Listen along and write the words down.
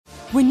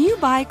When you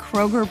buy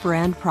Kroger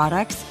brand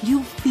products,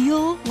 you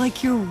feel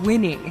like you're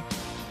winning.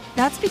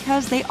 That's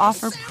because they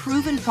offer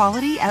proven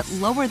quality at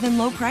lower than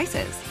low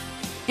prices.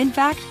 In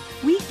fact,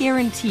 we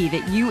guarantee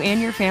that you and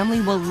your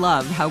family will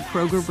love how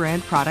Kroger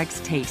brand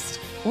products taste,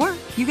 or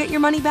you get your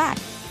money back.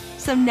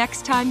 So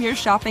next time you're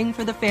shopping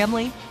for the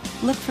family,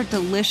 look for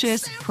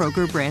delicious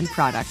Kroger brand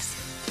products,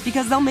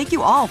 because they'll make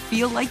you all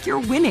feel like you're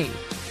winning.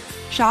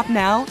 Shop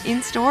now,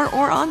 in-store,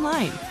 or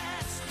online.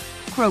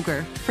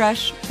 Kroger,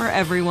 fresh for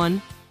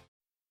everyone.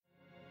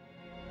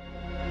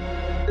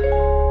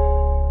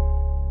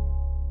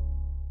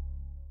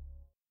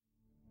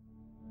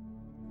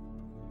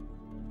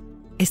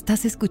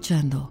 Estás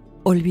escuchando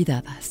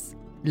Olvidadas,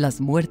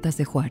 las muertas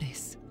de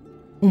Juárez,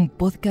 un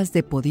podcast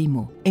de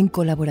Podimo en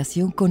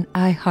colaboración con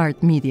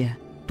iHeartMedia,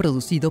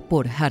 producido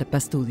por Harpa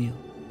Studio.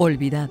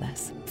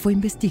 Olvidadas fue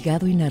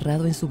investigado y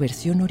narrado en su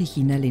versión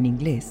original en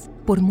inglés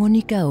por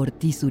Mónica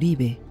Ortiz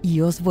Uribe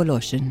y Os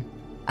Voloshen,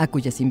 a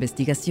cuyas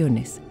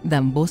investigaciones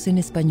dan voz en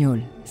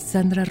español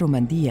Sandra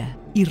Romandía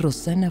y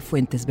Rosana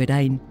Fuentes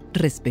Berain,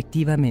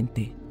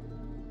 respectivamente.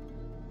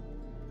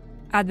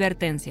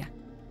 Advertencia.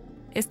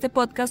 Este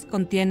podcast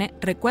contiene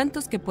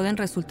recuentos que pueden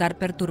resultar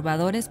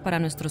perturbadores para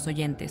nuestros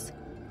oyentes,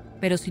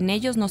 pero sin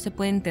ellos no se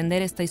puede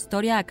entender esta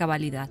historia a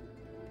cabalidad.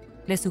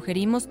 Les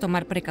sugerimos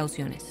tomar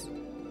precauciones.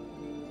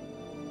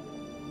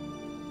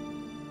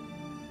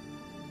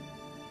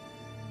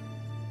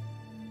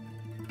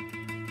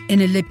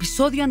 En el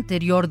episodio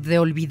anterior de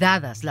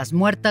Olvidadas, las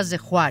muertas de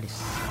Juárez.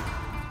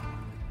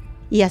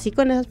 Y así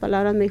con esas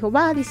palabras me dijo,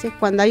 dice,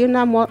 cuando hay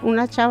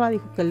una chava,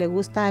 dijo, que le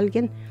gusta a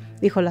alguien,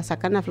 dijo, la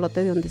sacan a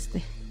flote de donde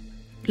esté.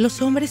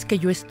 Los hombres que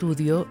yo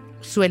estudio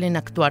suelen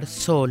actuar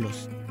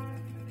solos.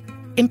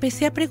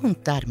 Empecé a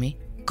preguntarme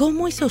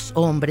cómo esos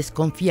hombres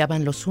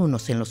confiaban los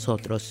unos en los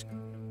otros.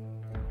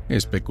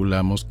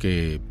 Especulamos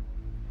que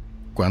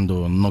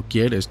cuando no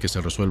quieres que se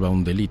resuelva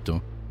un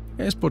delito,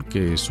 es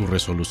porque su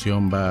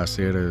resolución va a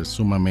ser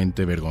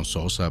sumamente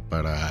vergonzosa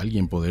para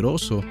alguien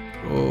poderoso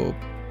o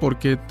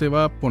porque te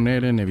va a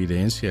poner en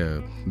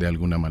evidencia de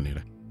alguna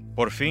manera.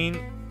 Por fin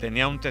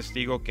tenía un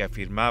testigo que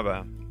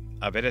afirmaba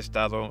haber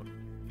estado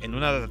en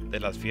una de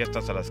las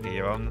fiestas a las que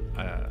llevaban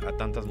a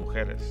tantas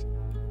mujeres.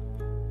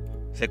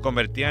 Se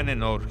convertían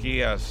en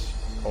orgías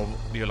o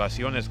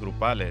violaciones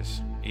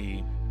grupales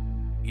y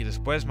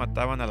después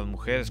mataban a las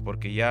mujeres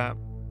porque ya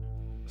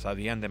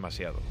sabían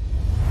demasiado.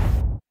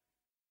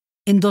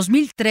 En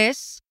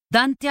 2003,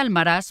 Dante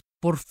Almaraz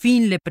por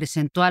fin le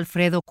presentó a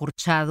Alfredo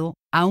Corchado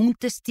a un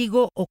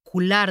testigo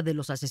ocular de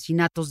los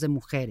asesinatos de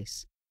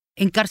mujeres,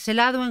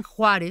 encarcelado en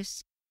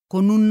Juárez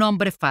con un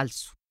nombre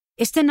falso.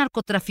 Este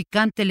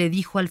narcotraficante le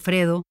dijo a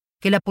Alfredo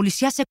que la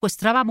policía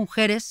secuestraba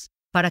mujeres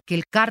para que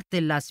el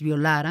cártel las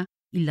violara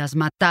y las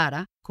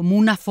matara como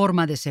una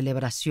forma de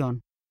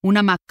celebración,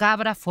 una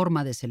macabra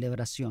forma de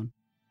celebración.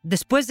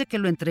 Después de que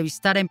lo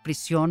entrevistara en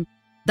prisión,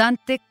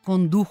 Dante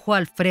condujo a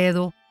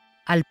Alfredo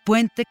al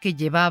puente que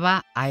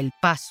llevaba a El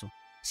Paso.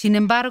 Sin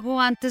embargo,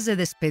 antes de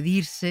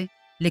despedirse,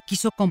 le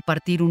quiso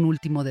compartir un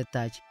último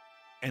detalle.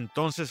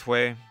 Entonces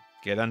fue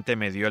que Dante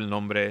me dio el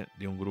nombre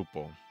de un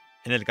grupo.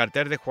 En el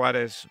cartel de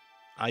Juárez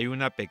hay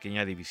una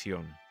pequeña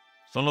división.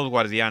 Son los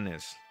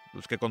guardianes,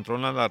 los que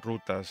controlan las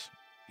rutas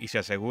y se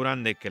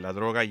aseguran de que la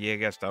droga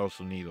llegue a Estados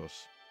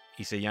Unidos,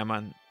 y se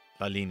llaman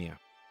La Línea.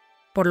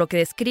 Por lo que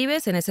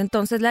describes, en ese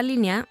entonces la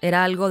línea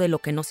era algo de lo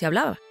que no se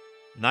hablaba.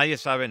 Nadie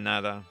sabe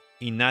nada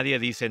y nadie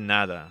dice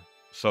nada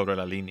sobre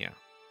La Línea.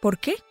 ¿Por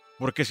qué?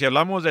 Porque si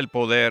hablamos del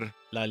poder,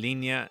 La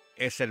Línea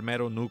es el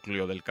mero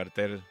núcleo del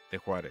cartel de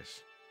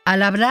Juárez.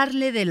 Al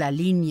hablarle de La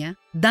Línea,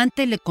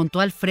 Dante le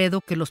contó a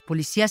Alfredo que los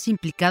policías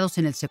implicados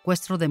en el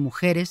secuestro de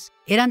mujeres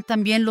eran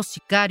también los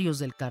sicarios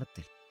del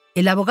cártel.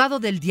 El abogado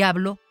del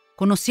diablo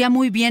conocía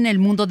muy bien el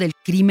mundo del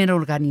crimen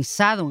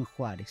organizado en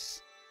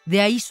Juárez.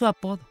 De ahí su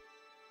apodo.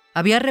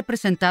 Había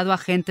representado a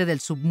gente del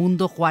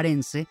submundo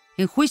juarense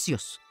en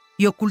juicios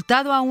y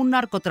ocultado a un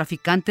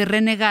narcotraficante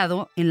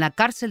renegado en la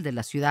cárcel de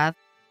la ciudad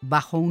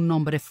bajo un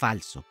nombre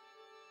falso.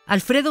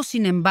 Alfredo,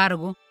 sin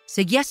embargo,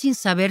 seguía sin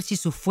saber si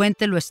su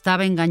fuente lo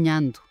estaba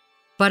engañando.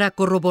 Para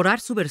corroborar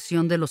su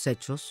versión de los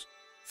hechos,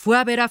 fue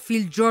a ver a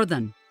Phil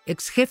Jordan,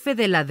 ex jefe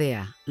de la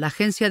DEA, la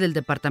agencia del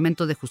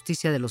Departamento de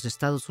Justicia de los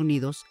Estados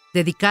Unidos,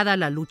 dedicada a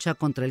la lucha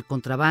contra el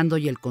contrabando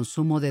y el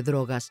consumo de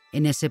drogas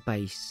en ese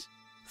país.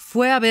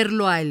 Fue a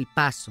verlo a El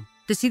Paso.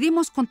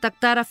 Decidimos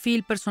contactar a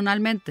Phil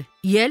personalmente,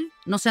 y él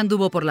no se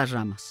anduvo por las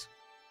ramas.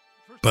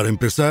 Para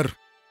empezar,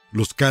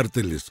 los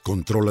cárteles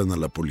controlan a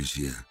la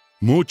policía.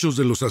 Muchos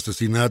de los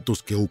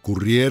asesinatos que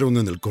ocurrieron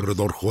en el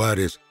corredor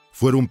Juárez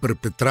fueron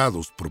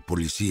perpetrados por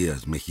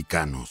policías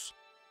mexicanos.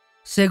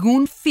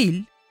 Según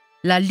Phil,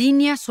 La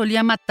Línea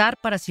solía matar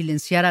para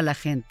silenciar a la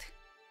gente.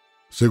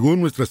 Según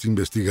nuestras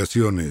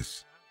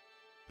investigaciones,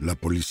 la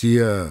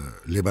policía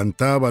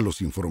levantaba a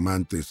los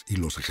informantes y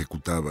los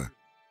ejecutaba,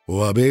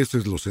 o a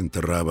veces los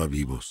enterraba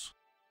vivos.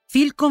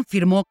 Phil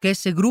confirmó que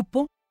ese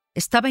grupo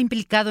estaba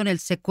implicado en el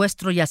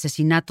secuestro y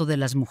asesinato de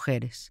las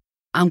mujeres.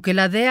 Aunque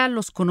la DEA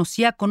los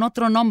conocía con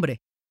otro nombre,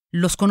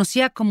 los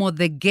conocía como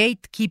The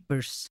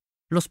Gatekeepers,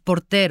 los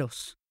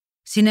porteros.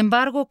 Sin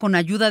embargo, con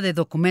ayuda de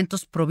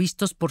documentos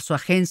provistos por su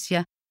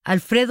agencia,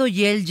 Alfredo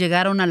y él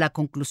llegaron a la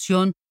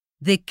conclusión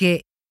de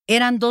que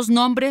eran dos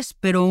nombres,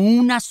 pero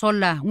una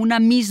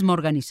misma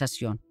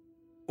organización.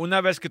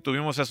 Una vez que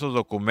tuvimos esos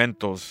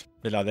documentos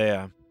de la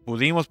DEA,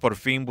 pudimos por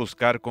fin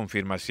buscar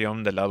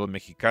confirmación del lado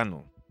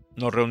mexicano.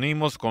 Nos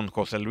reunimos con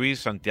José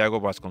Luis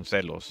Santiago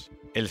Vasconcelos,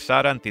 el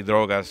zar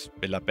antidrogas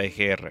de la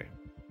PGR.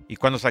 Y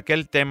cuando saqué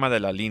el tema de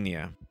la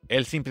línea,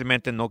 él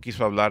simplemente no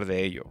quiso hablar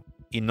de ello.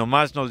 Y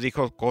nomás nos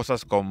dijo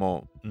cosas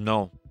como,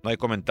 no hay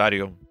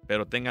comentario,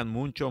 pero tengan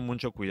mucho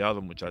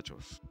cuidado,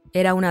 muchachos.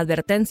 Era una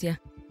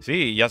advertencia.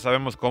 Sí, ya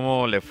sabemos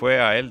cómo le fue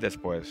a él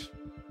después.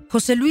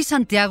 José Luis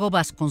Santiago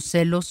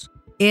Vasconcelos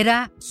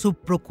era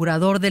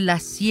subprocurador de la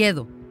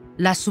SIEDO,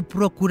 la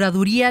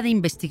Subprocuraduría de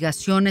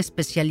Investigación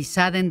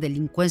Especializada en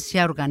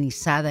Delincuencia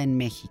Organizada en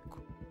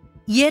México.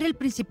 Y era el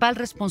principal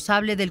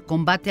responsable del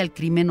combate al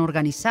crimen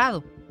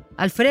organizado.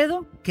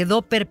 Alfredo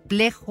quedó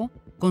perplejo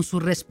con su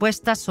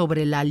respuesta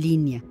sobre la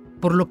línea,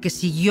 por lo que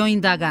siguió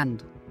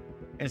indagando.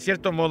 En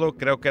cierto modo,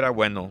 creo que era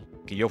bueno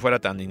que yo fuera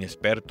tan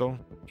inexperto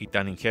y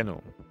tan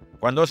ingenuo.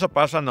 Cuando eso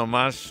pasa,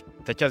 nomás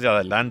te echas de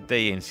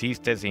adelante y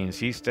insistes.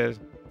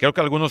 Creo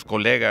que algunos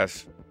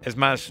colegas, es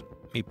más,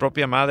 mi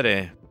propia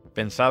madre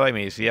pensaba y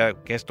me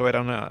decía que esto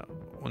era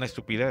una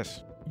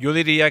estupidez. Yo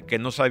diría que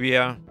no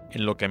sabía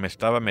en lo que me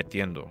estaba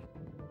metiendo.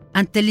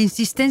 Ante la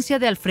insistencia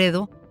de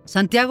Alfredo,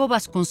 Santiago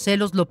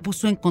Vasconcelos lo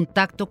puso en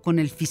contacto con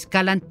el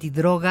fiscal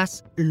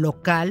antidrogas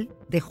local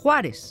de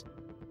Juárez.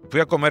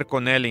 Fui a comer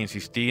con él e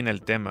insistí en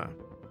el tema.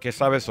 ¿Qué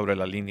sabes sobre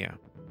la línea?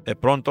 De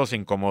pronto se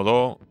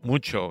incomodó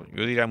mucho,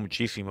 yo diría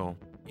muchísimo,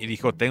 y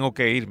dijo, tengo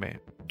que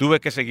irme. Tuve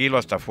que seguirlo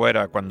hasta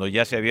afuera cuando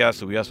ya se había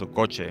subido a su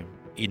coche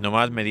y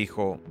nomás me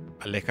dijo,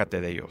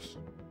 aléjate de ellos.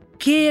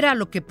 ¿Qué era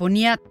lo que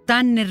ponía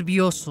tan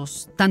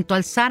nerviosos tanto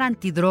al zar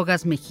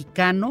antidrogas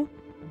mexicano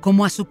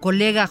como a su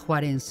colega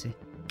juarense?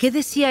 ¿Qué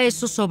decía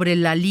eso sobre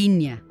la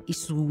línea y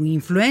su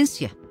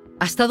influencia?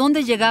 ¿Hasta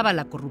dónde llegaba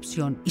la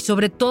corrupción? Y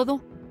sobre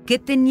todo, ¿qué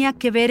tenía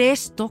que ver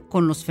esto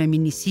con los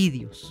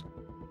feminicidios?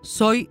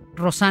 Soy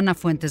Rosana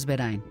Fuentes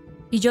Berain.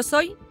 Y yo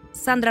soy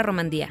Sandra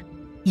Romandía.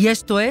 Y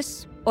esto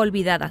es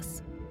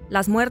Olvidadas,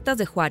 las muertas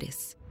de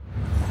Juárez.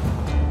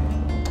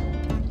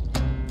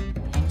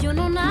 Yo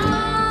no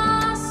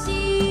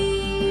nací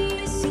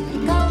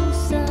sin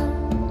causa.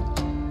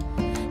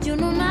 Yo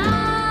no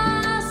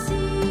nací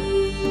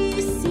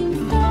sin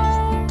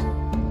fe.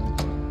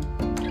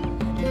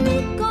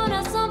 Mi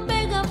corazón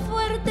pega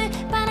fuerte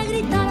para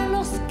gritar a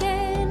los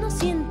que no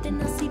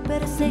sienten, así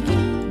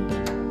perseguir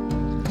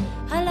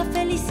a la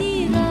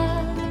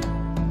felicidad.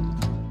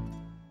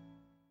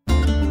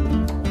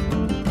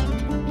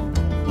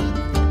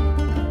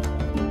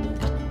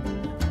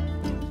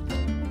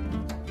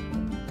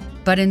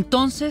 Para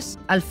entonces,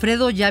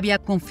 Alfredo ya había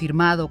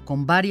confirmado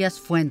con varias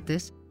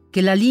fuentes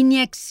que la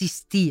línea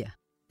existía.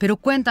 Pero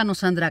cuéntanos,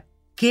 Sandra,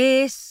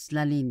 ¿qué es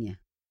la línea?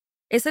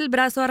 Es el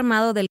brazo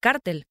armado del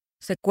cártel.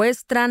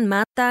 Secuestran,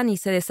 matan y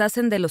se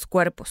deshacen de los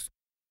cuerpos.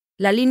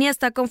 La línea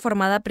está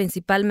conformada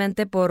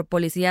principalmente por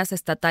policías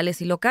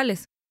estatales y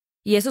locales.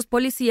 Y esos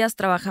policías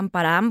trabajan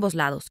para ambos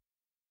lados.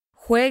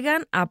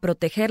 Juegan a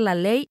proteger la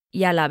ley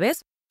y a la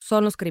vez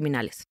son los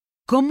criminales.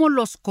 ¿Cómo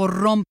los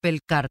corrompe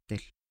el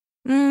cártel?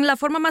 La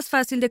forma más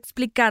fácil de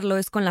explicarlo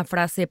es con la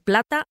frase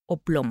plata o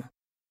plomo.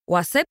 O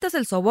aceptas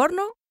el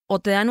soborno o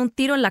te dan un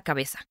tiro en la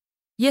cabeza.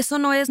 Y eso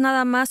no es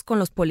nada más con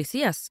los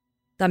policías.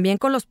 También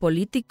con los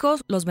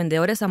políticos, los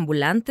vendedores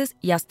ambulantes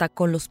y hasta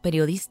con los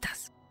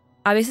periodistas.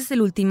 A veces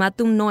el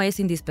ultimátum no es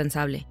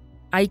indispensable.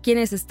 Hay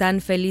quienes están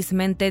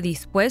felizmente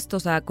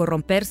dispuestos a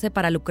corromperse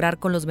para lucrar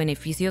con los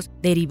beneficios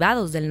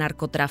derivados del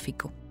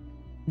narcotráfico.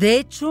 De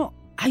hecho,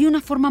 hay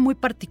una forma muy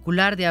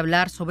particular de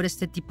hablar sobre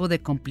este tipo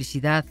de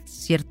complicidad,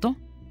 ¿cierto?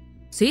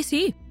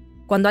 Sí.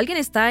 Cuando alguien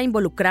está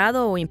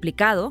involucrado o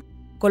implicado,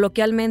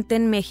 coloquialmente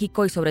en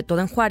México y sobre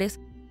todo en Juárez,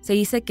 se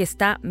dice que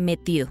está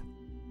metido.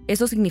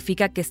 Eso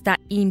significa que está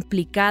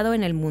implicado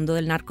en el mundo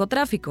del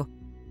narcotráfico.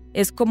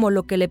 Es como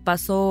lo que le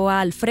pasó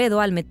a Alfredo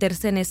al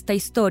meterse en esta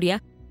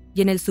historia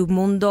y en el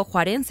submundo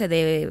juarense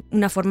de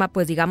una forma,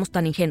 pues digamos,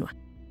 tan ingenua.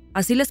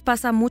 Así les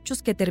pasa a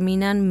muchos que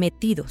terminan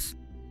metidos.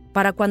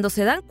 Para cuando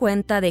se dan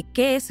cuenta de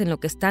qué es en lo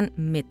que están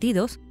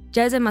metidos,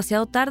 ya es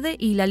demasiado tarde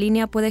y la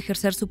línea puede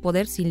ejercer su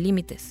poder sin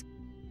límites.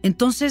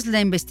 Entonces, la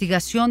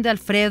investigación de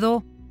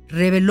Alfredo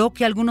reveló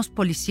que algunos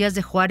policías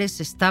de Juárez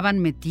estaban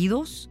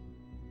metidos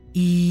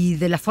y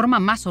de la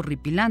forma más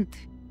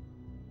horripilante.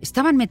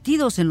 Estaban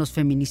metidos en los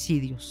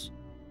feminicidios.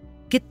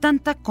 ¿Qué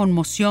tanta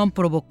conmoción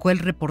provocó el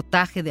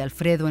reportaje de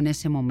Alfredo en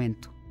ese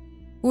momento?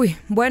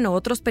 Bueno,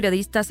 otros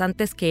periodistas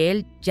antes que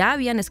él ya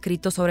habían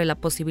escrito sobre la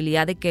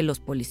posibilidad de que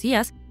los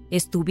policías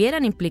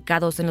estuvieran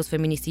implicados en los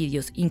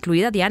feminicidios,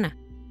 incluida Diana.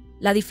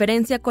 La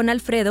diferencia con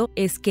Alfredo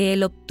es que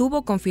él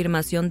obtuvo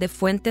confirmación de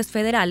fuentes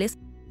federales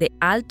de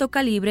alto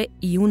calibre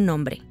y un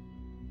nombre: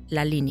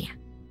 la línea.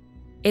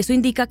 Eso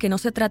indica que no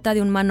se trata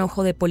de un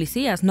manojo de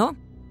policías, no.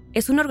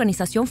 Es una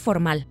organización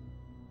formal.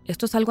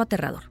 Esto es algo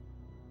aterrador.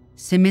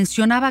 Se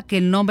mencionaba que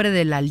el nombre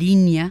de la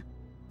línea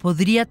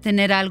podría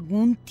tener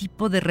algún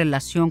tipo de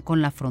relación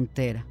con la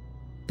frontera.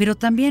 Pero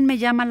también me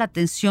llama la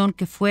atención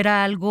que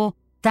fuera algo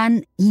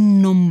tan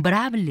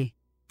innombrable.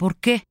 ¿Por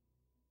qué?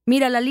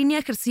 Mira, la línea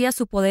ejercía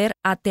su poder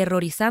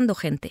aterrorizando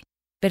gente.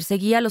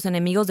 Perseguía a los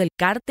enemigos del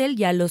cártel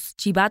y a los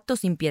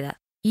chivatos sin piedad.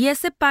 Y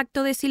ese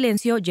pacto de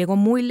silencio llegó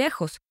muy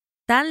lejos,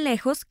 tan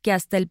lejos que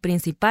hasta el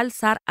principal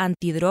zar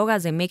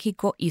antidrogas de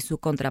México y su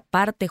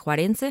contraparte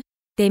juarense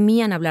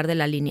temían hablar de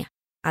la línea.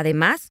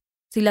 Además,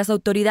 si las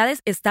autoridades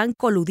están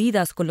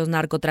coludidas con los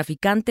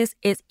narcotraficantes,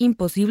 es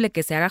imposible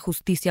que se haga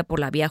justicia por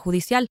la vía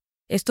judicial.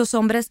 Estos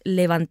hombres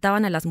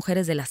levantaban a las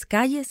mujeres de las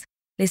calles,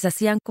 les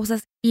hacían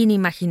cosas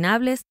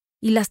inimaginables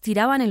y las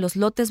tiraban en los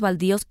lotes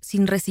baldíos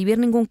sin recibir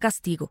ningún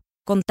castigo.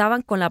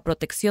 Contaban con la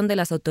protección de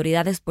las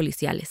autoridades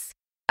policiales.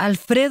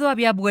 Alfredo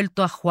había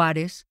vuelto a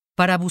Juárez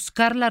para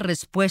buscar la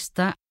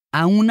respuesta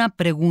a una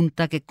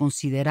pregunta que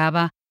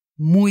consideraba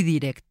muy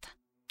directa.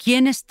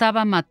 ¿Quién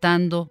estaba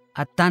matando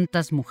a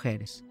tantas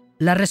mujeres?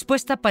 La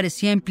respuesta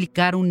parecía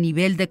implicar un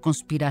nivel de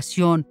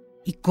conspiración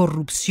y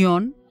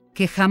corrupción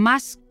que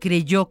jamás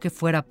creyó que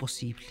fuera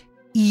posible.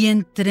 Y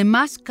entre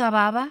más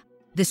cavaba,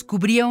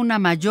 descubría una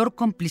mayor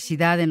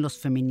complicidad en los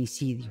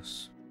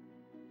feminicidios.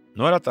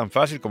 No era tan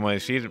fácil como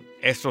decir,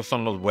 estos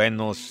son los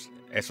buenos,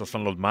 esos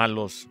son los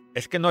malos.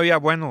 Es que no había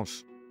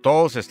buenos,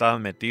 todos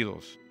estaban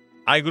metidos.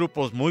 Hay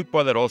grupos muy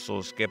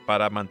poderosos que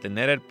para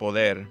mantener el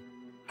poder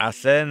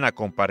acceden a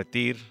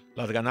compartir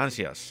las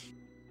ganancias.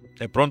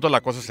 De pronto la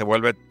cosa se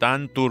vuelve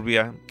tan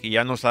turbia que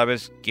ya no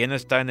sabes quién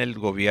está en el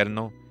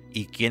gobierno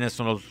y quiénes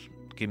son los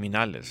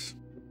criminales.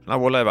 Una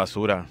bola de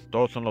basura,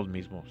 todos son los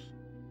mismos.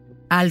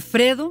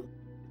 Alfredo,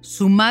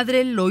 su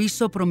madre lo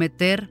hizo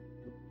prometer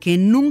que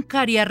nunca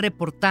haría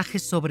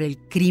reportajes sobre el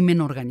crimen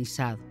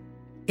organizado.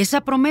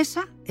 Esa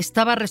promesa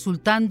estaba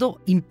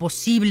resultando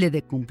imposible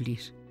de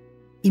cumplir.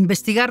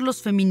 Investigar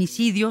los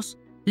feminicidios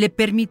le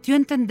permitió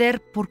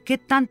entender por qué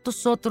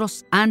tantos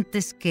otros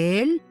antes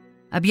que él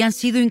habían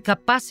sido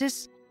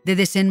incapaces de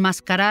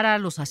desenmascarar a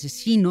los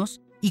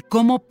asesinos y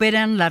cómo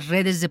operan las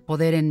redes de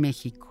poder en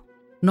México.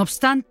 No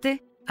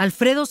obstante,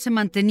 Alfredo se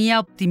mantenía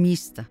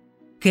optimista.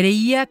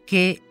 Creía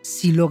que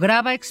si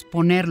lograba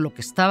exponer lo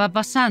que estaba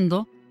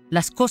pasando,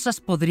 las cosas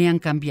podrían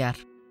cambiar.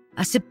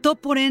 Aceptó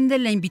por ende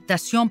la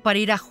invitación para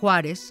ir a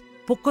Juárez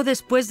poco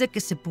después de que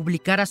se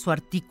publicara su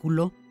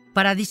artículo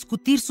para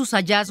discutir sus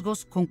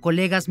hallazgos con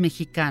colegas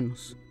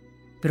mexicanos.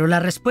 Pero la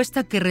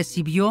respuesta que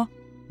recibió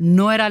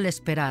no era la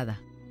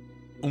esperada.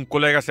 Un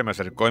colega se me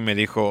acercó y me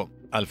dijo,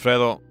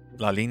 Alfredo,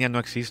 la línea no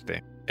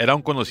existe. Era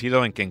un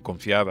conocido en quien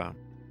confiaba.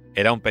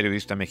 Era un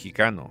periodista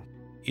mexicano.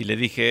 Y le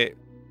dije,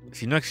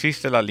 si no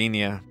existe la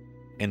línea,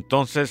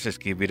 entonces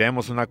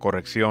escribiremos una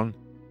corrección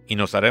y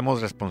nos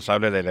haremos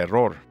responsables del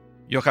error.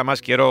 Yo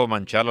jamás quiero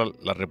manchar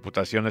la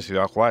reputación de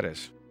Ciudad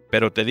Juárez.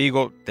 Pero te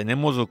digo,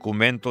 tenemos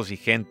documentos y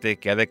gente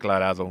que ha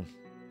declarado.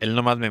 Él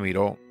nomás me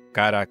miró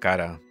cara a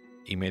cara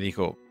y me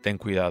dijo, ten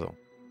cuidado.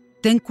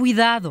 Ten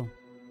cuidado.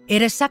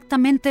 Era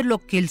exactamente lo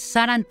que el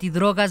zar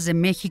antidrogas de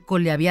México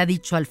le había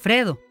dicho a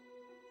Alfredo.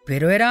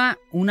 ¿Pero era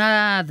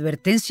una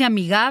advertencia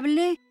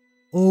amigable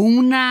o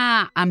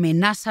una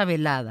amenaza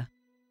velada?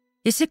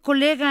 Ese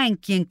colega en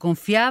quien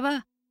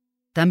confiaba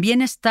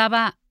también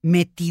estaba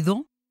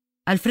metido.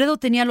 Alfredo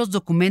tenía los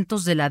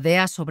documentos de la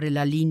DEA sobre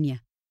la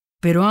línea,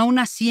 pero aún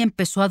así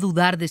empezó a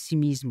dudar de sí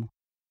mismo.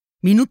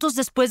 Minutos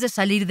después de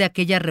salir de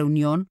aquella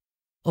reunión,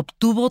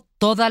 obtuvo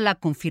toda la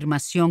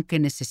confirmación que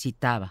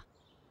necesitaba.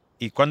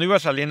 Y cuando iba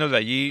saliendo de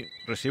allí,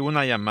 recibo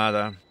una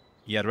llamada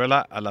y al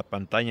verla a la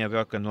pantalla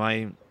veo que no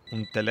hay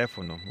un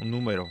teléfono, un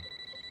número.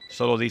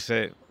 Solo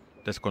dice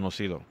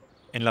desconocido.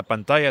 En la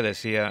pantalla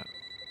decía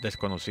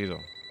desconocido.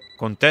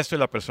 Contesto y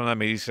la persona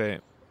me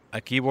dice,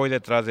 aquí voy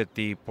detrás de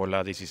ti por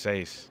la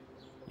 16.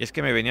 Y es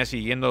que me venía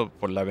siguiendo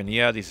por la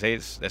avenida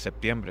 16 de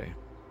septiembre,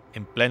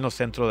 en pleno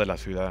centro de la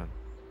ciudad.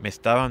 Me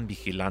estaban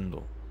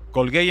vigilando.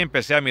 Colgué y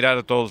empecé a mirar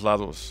a todos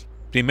lados.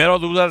 Primero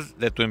dudas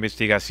de tu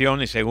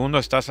investigación y segundo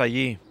estás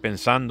allí,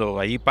 pensando,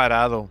 allí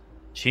parado.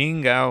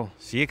 Chingao,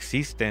 sí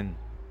existen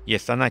y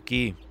están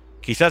aquí.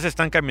 Quizás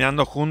están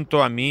caminando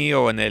junto a mí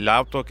o en el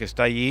auto que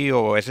está allí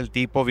o es el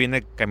tipo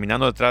viene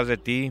caminando detrás de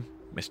ti.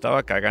 Me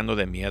estaba cagando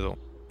de miedo.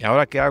 ¿Y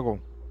ahora qué hago?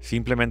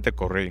 Simplemente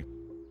corrí.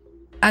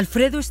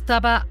 Alfredo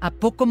estaba a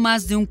poco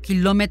más de 1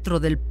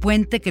 kilómetro del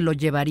puente que lo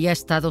llevaría a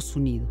Estados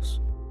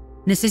Unidos.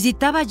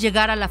 Necesitaba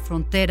llegar a la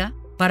frontera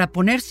para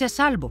ponerse a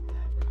salvo,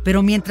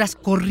 pero mientras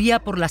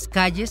corría por las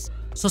calles,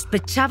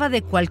 sospechaba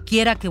de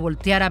cualquiera que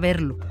volteara a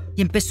verlo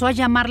y empezó a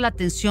llamar la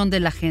atención de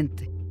la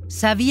gente.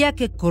 Sabía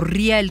que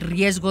corría el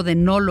riesgo de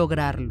no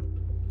lograrlo.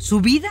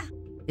 Su vida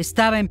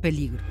estaba en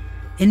peligro.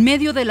 En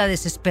medio de la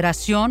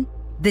desesperación,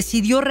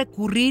 decidió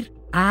recurrir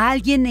a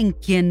alguien en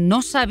quien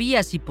no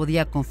sabía si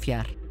podía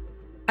confiar.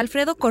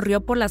 Alfredo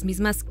corrió por las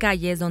mismas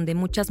calles donde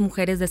muchas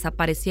mujeres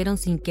desaparecieron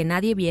sin que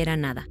nadie viera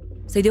nada.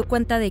 Se dio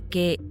cuenta de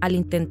que, al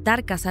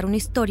intentar cazar una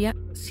historia,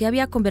 se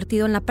había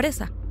convertido en la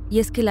presa. Y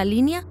es que la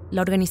línea,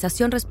 la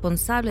organización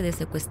responsable de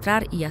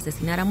secuestrar y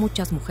asesinar a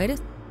muchas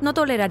mujeres, no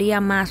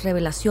toleraría más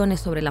revelaciones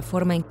sobre la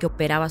forma en que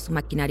operaba su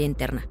maquinaria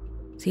interna.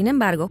 Sin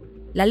embargo,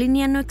 La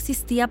línea no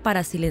existía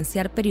para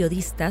silenciar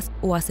periodistas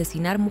o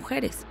asesinar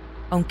mujeres,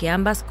 aunque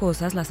ambas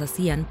cosas las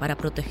hacían para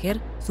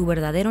proteger su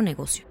verdadero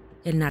negocio,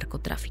 el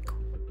narcotráfico.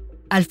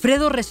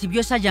 Alfredo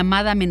recibió esa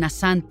llamada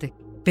amenazante,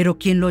 pero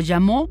quien lo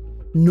llamó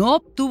no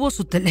obtuvo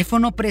su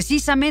teléfono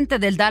precisamente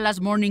del Dallas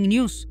Morning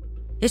News.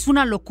 Es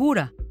una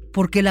locura,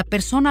 porque la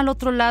persona al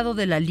otro lado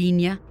de la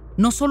línea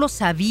no solo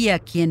sabía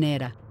quién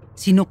era,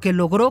 sino que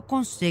logró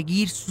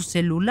conseguir su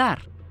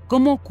celular.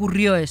 ¿Cómo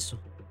ocurrió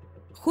eso?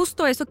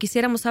 Justo eso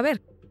quisiéramos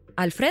saber.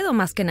 Alfredo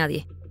más que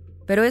nadie.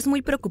 Pero es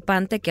muy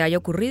preocupante que haya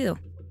ocurrido.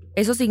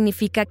 Eso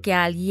significa que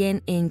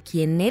alguien en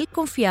quien él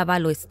confiaba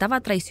lo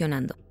estaba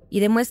traicionando y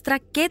demuestra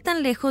qué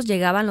tan lejos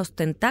llegaban los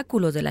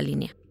tentáculos de la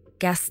línea,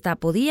 que hasta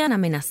podían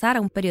amenazar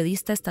a un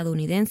periodista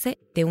estadounidense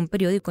de un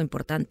periódico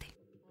importante.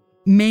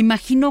 Me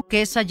imagino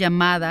que esa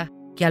llamada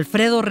que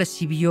Alfredo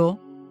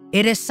recibió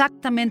era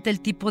exactamente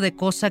el tipo de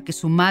cosa que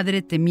su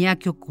madre temía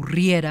que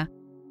ocurriera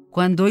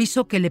cuando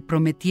hizo que le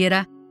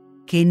prometiera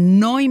que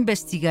no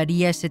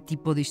investigaría ese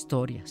tipo de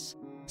historias.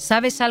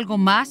 ¿Sabes algo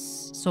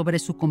más sobre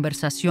su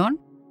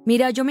conversación?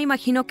 Mira, yo me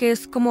imagino que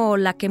es como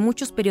la que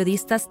muchos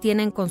periodistas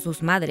tienen con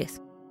sus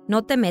madres.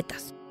 No te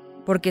metas,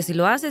 porque si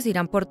lo haces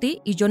irán por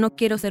ti y yo no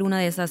quiero ser una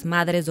de esas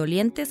madres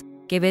dolientes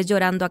que ves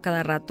llorando a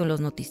cada rato en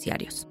los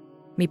noticiarios.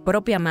 Mi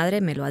propia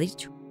madre me lo ha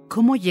dicho.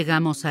 ¿Cómo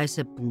llegamos a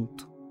ese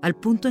punto? Al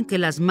punto en que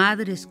las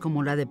madres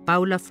como la de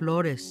Paula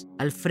Flores,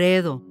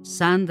 Alfredo,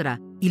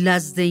 Sandra y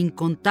las de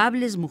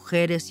incontables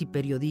mujeres y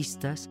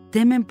periodistas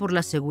temen por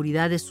la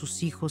seguridad de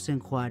sus hijos en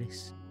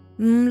Juárez.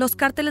 Los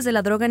cárteles de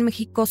la droga en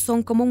México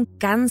son como un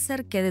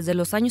cáncer que desde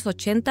los años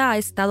 80 ha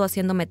estado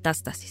haciendo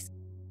metástasis.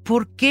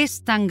 ¿Por qué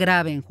es tan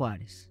grave en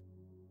Juárez?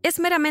 Es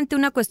meramente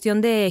una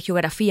cuestión de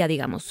geografía,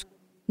 digamos.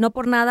 No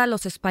por nada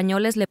los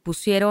españoles le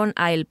pusieron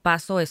a El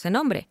Paso ese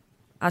nombre.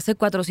 Hace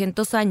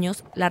 400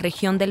 años, la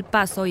región del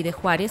Paso y de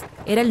Juárez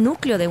era el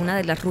núcleo de una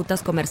de las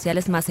rutas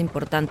comerciales más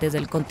importantes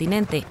del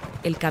continente,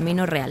 el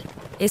Camino Real.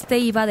 Este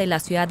iba de la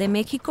Ciudad de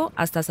México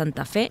hasta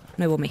Santa Fe,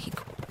 Nuevo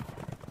México.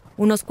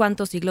 Unos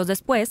cuantos siglos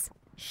después,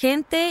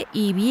 gente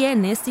y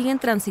bienes siguen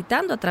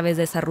transitando a través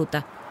de esa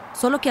ruta,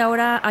 solo que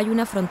ahora hay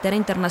una frontera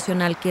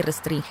internacional que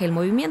restringe el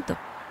movimiento.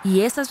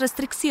 Y esas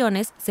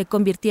restricciones se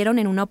convirtieron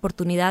en una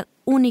oportunidad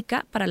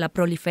única para la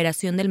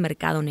proliferación del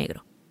mercado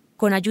negro.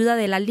 Con ayuda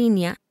de la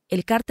línea,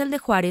 el Cártel de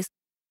Juárez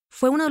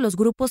fue uno de los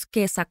grupos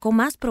que sacó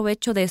más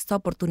provecho de esta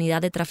oportunidad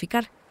de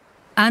traficar.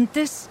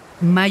 Antes,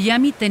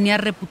 Miami tenía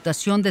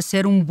reputación de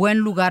ser un buen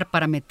lugar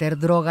para meter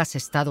drogas a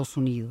Estados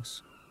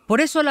Unidos. Por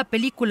eso la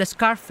película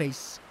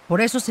Scarface, por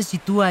eso se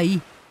sitúa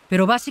ahí.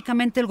 Pero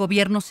básicamente el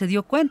gobierno se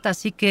dio cuenta,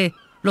 así que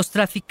los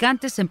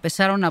traficantes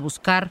empezaron a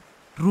buscar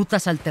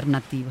rutas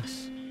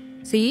alternativas.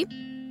 Sí,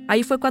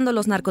 ahí fue cuando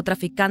los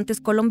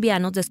narcotraficantes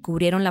colombianos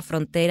descubrieron la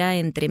frontera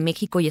entre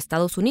México y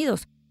Estados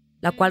Unidos,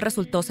 la cual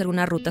resultó ser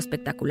una ruta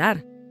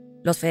espectacular.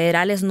 Los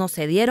federales no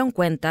se dieron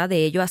cuenta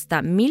de ello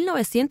hasta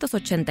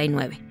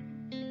 1989.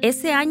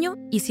 Ese año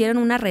hicieron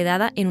una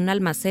redada en un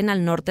almacén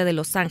al norte de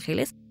Los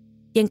Ángeles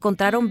y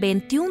encontraron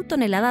 21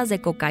 toneladas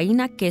de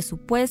cocaína que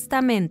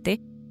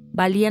supuestamente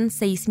valían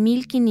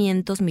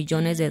 $6.500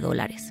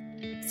 millones.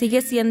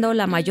 Sigue siendo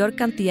la mayor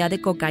cantidad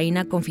de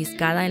cocaína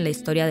confiscada en la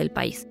historia del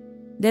país.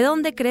 ¿De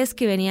dónde crees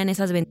que venían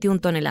esas 21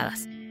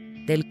 toneladas?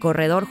 Del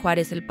corredor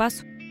Juárez-El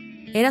Paso.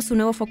 Era su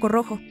nuevo foco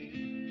rojo.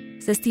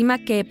 Se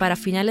estima que para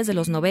finales de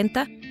los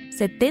 90,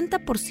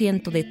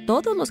 70% de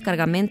todos los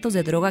cargamentos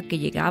de droga que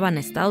llegaban a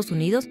Estados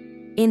Unidos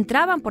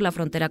entraban por la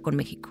frontera con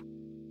México.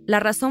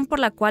 La razón por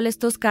la cual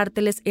estos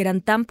cárteles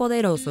eran tan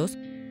poderosos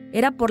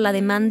era por la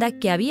demanda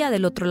que había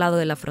del otro lado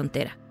de la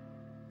frontera.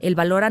 El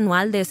valor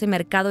anual de ese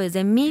mercado es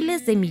de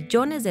miles de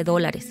millones de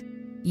dólares,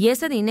 y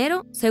ese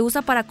dinero se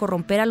usa para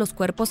corromper a los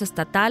cuerpos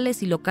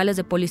estatales y locales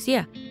de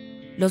policía,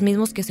 los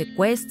mismos que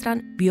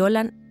secuestran,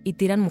 violan y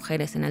tiran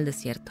mujeres en el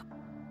desierto.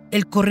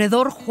 El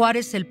corredor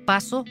Juárez-El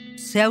Paso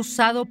se ha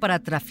usado para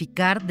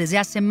traficar desde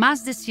hace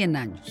más de 100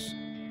 años.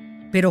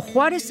 Pero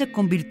Juárez se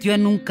convirtió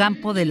en un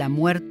campo de la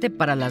muerte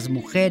para las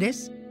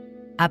mujeres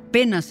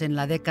apenas en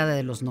la década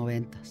de los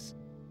 90.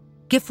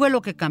 ¿Qué fue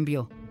lo que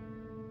cambió?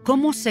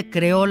 ¿Cómo se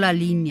creó la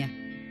línea?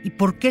 ¿Y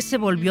por qué se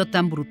volvió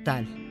tan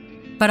brutal?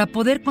 Para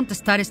poder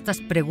contestar estas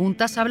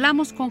preguntas,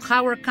 hablamos con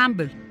Howard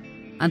Campbell,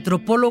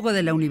 antropólogo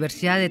de la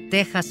Universidad de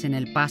Texas en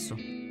El Paso.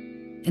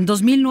 En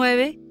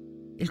 2009,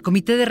 el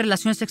Comité de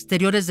Relaciones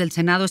Exteriores del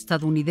Senado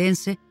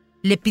estadounidense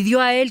le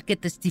pidió a él que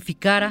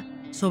testificara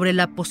sobre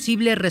la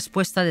posible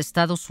respuesta de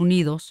Estados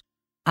Unidos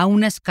a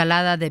una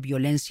escalada de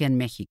violencia en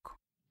México.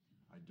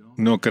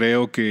 No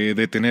creo que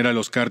detener a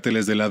los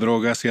cárteles de la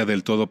droga sea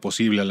del todo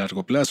posible a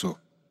largo plazo.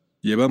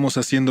 Llevamos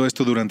haciendo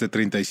esto durante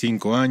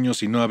 35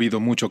 años y no ha habido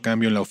mucho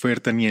cambio en la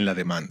oferta ni en la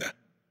demanda.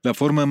 La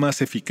forma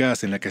más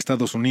eficaz en la que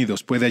Estados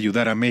Unidos puede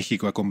ayudar a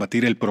México a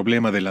combatir el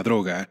problema de la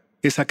droga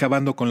es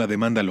acabando con la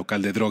demanda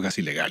local de drogas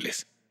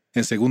ilegales.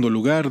 En segundo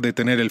lugar,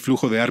 detener el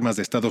flujo de armas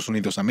de Estados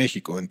Unidos a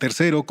México. En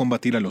tercero,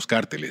 combatir a los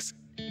cárteles.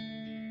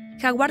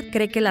 Howard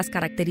cree que las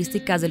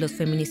características de los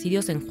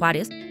feminicidios en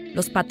Juárez,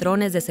 los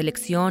patrones de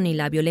selección y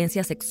la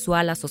violencia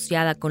sexual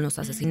asociada con los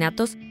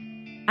asesinatos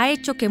ha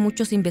hecho que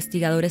muchos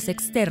investigadores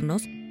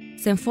externos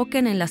se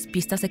enfoquen en las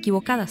pistas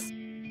equivocadas.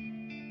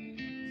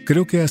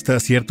 Creo que hasta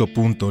cierto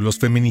punto los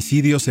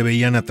feminicidios se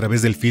veían a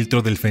través del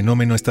filtro del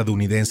fenómeno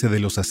estadounidense de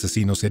los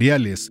asesinos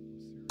seriales,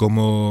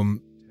 como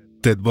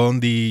Ted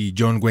Bundy y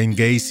John Wayne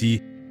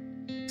Gacy.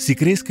 Si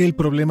crees que el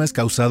problema es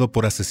causado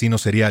por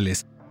asesinos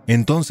seriales,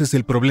 entonces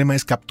el problema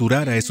es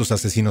capturar a esos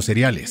asesinos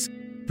seriales.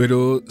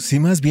 Pero si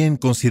más bien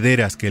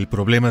consideras que el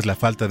problema es la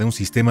falta de un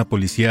sistema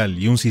policial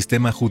y un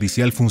sistema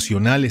judicial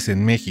funcionales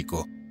en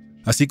México,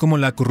 así como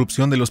la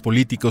corrupción de los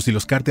políticos y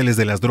los cárteles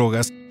de las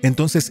drogas,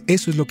 entonces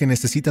eso es lo que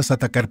necesitas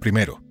atacar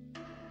primero.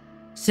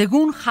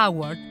 Según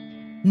Howard,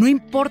 no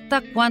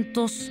importa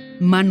cuántos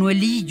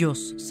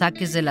Manuelillos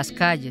saques de las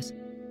calles,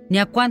 ni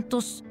a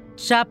cuántos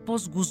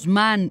Chapos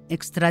Guzmán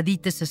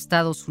extradites a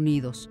Estados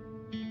Unidos,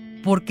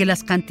 porque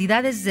las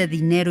cantidades de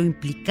dinero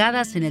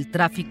implicadas en el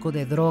tráfico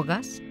de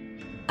drogas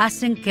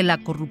hacen que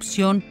la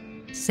corrupción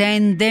sea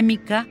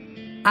endémica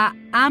a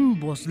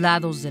ambos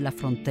lados de la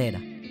frontera.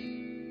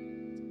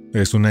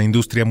 Es una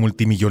industria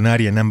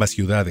multimillonaria en ambas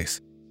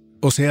ciudades.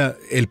 O sea,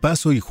 El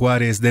Paso y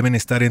Juárez deben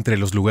estar entre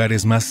los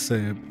lugares más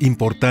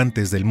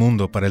importantes del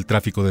mundo para el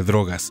tráfico de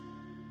drogas.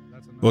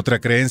 Otra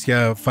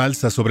creencia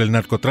falsa sobre el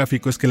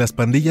narcotráfico es que las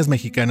pandillas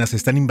mexicanas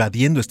están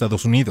invadiendo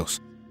Estados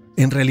Unidos.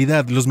 En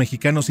realidad, los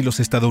mexicanos y los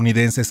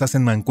estadounidenses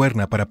hacen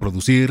mancuerna para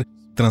producir,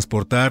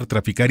 transportar,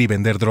 traficar y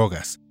vender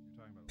drogas.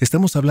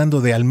 Estamos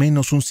hablando de al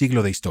menos un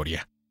siglo de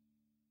historia.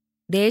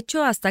 De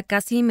hecho, hasta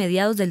casi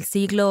mediados del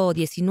siglo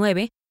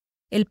XIX,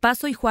 El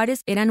Paso y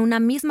Juárez eran una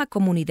misma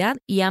comunidad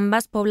y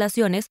ambas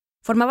poblaciones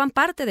formaban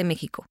parte de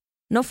México.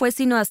 No fue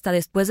sino hasta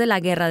después de la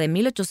guerra de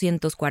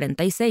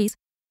 1846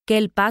 que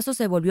El Paso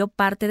se volvió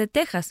parte de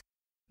Texas,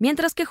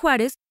 mientras que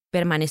Juárez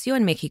permaneció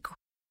en México.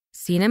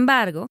 Sin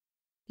embargo,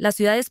 las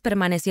ciudades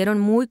permanecieron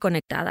muy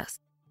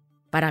conectadas.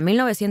 Para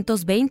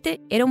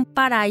 1920 era un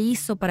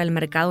paraíso para el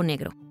mercado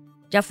negro,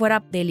 ya fuera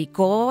de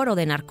licor o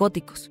de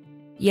narcóticos,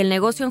 y el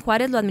negocio en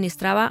Juárez lo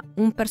administraba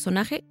un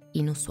personaje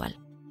inusual.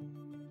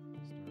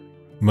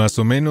 Más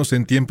o menos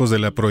en tiempos de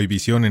la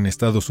prohibición en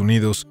Estados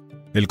Unidos,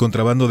 el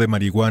contrabando de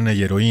marihuana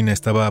y heroína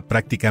estaba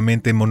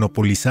prácticamente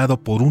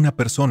monopolizado por una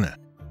persona,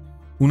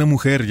 una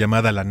mujer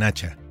llamada La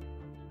Nacha.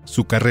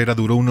 Su carrera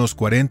duró unos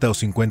 40 o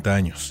 50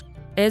 años.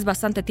 Es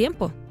bastante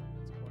tiempo.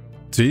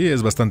 Sí,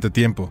 es bastante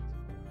tiempo.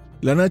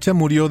 La Nacha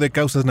murió de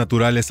causas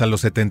naturales a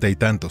los 70 y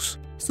tantos.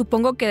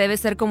 Supongo que debe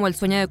ser como el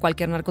sueño de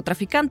cualquier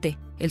narcotraficante,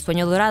 el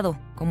sueño dorado,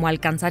 como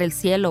alcanzar el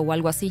cielo o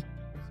algo así.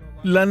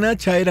 La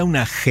Nacha era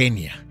una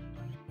genia.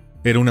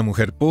 Era una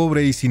mujer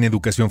pobre y sin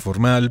educación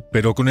formal,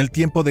 pero con el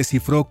tiempo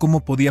descifró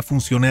cómo podía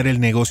funcionar el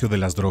negocio de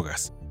las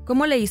drogas.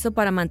 ¿Cómo le hizo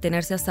para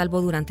mantenerse a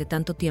salvo durante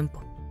tanto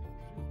tiempo?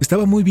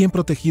 Estaba muy bien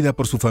protegida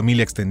por su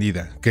familia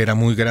extendida, que era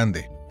muy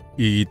grande,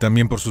 y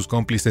también por sus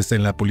cómplices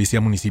en la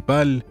policía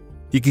municipal,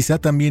 y quizá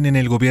también en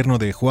el gobierno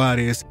de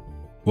Juárez,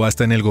 o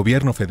hasta en el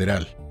gobierno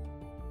federal.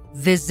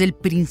 Desde el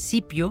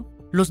principio,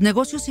 los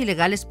negocios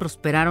ilegales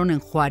prosperaron en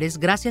Juárez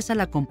gracias a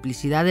la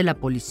complicidad de la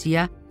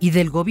policía y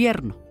del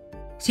gobierno.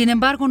 Sin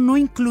embargo, no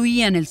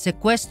incluían el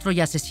secuestro y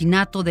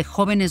asesinato de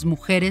jóvenes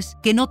mujeres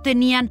que no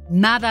tenían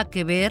nada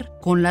que ver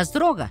con las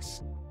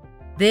drogas.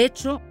 De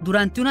hecho,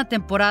 durante una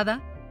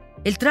temporada,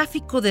 el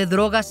tráfico de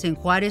drogas en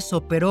Juárez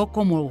operó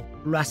como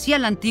lo hacía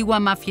la antigua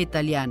mafia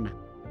italiana.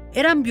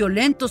 Eran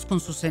violentos con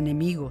sus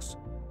enemigos,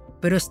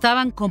 pero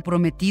estaban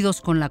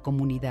comprometidos con la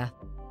comunidad.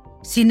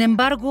 Sin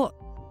embargo,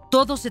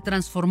 todo se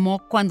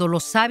transformó cuando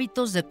los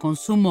hábitos de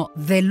consumo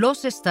de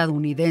los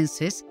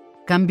estadounidenses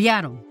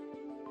cambiaron.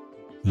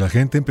 La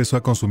gente empezó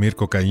a consumir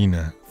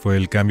cocaína. Fue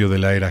el cambio de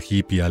la era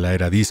hippie a la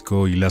era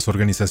disco y las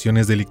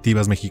organizaciones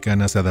delictivas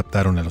mexicanas se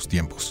adaptaron a los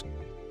tiempos.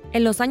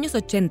 En los años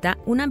 80,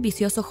 un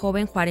ambicioso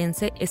joven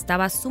juarense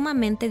estaba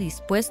sumamente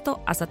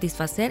dispuesto a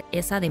satisfacer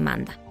esa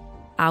demanda,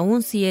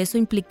 aun si eso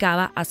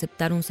implicaba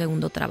aceptar un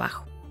segundo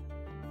trabajo.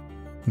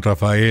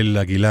 Rafael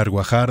Aguilar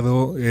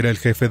Guajardo era el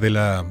jefe de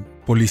la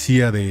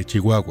policía de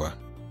Chihuahua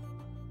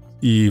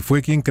y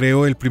fue quien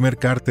creó el primer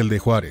cártel de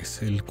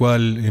Juárez, el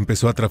cual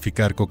empezó a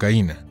traficar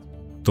cocaína.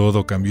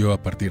 Todo cambió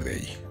a partir de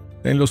ahí.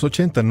 En los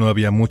 80 no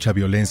había mucha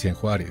violencia en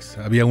Juárez.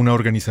 Había una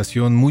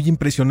organización muy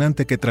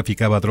impresionante que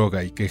traficaba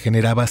droga y que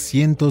generaba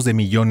cientos de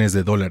millones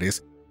de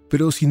dólares,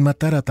 pero sin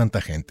matar a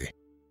tanta gente.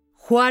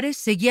 Juárez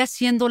seguía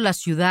siendo la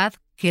ciudad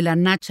que la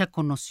Nacha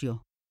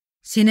conoció.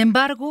 Sin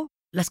embargo,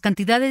 las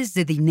cantidades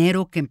de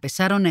dinero que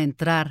empezaron a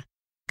entrar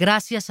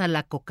gracias a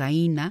la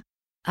cocaína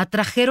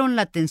atrajeron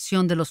la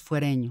atención de los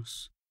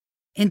fuereños.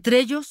 Entre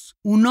ellos,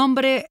 un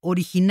hombre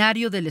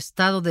originario del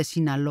estado de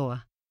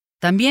Sinaloa.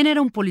 También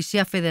era un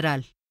policía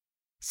federal.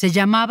 Se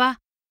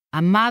llamaba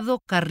Amado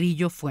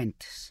Carrillo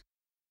Fuentes.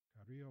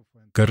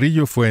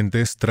 Carrillo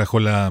Fuentes trajo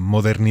la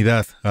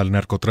modernidad al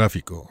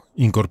narcotráfico.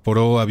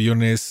 Incorporó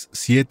aviones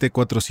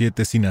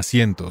 747 sin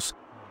asientos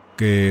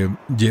que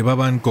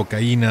llevaban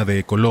cocaína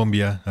de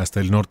Colombia hasta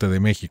el norte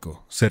de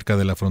México, cerca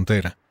de la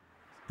frontera.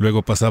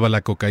 Luego pasaba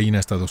la cocaína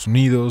a Estados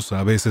Unidos,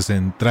 a veces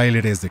en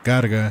tráileres de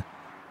carga,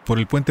 por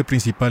el puente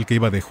principal que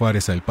iba de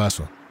Juárez a El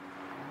Paso.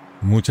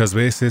 muchas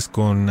veces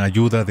con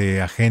ayuda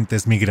de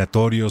agentes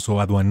migratorios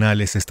o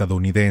aduanales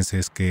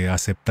estadounidenses que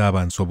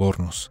aceptaban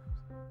sobornos.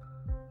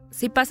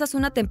 Si pasas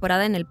una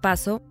temporada en El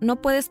Paso,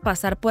 no puedes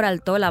pasar por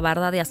alto la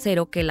barda de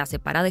acero que la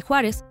separa de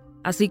Juárez,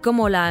 así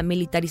como la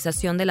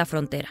militarización de la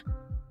frontera.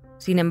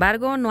 Sin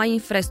embargo, no hay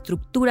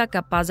infraestructura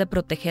capaz de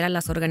proteger a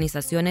las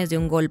organizaciones de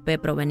un golpe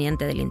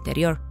proveniente del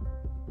interior.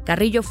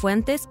 Carrillo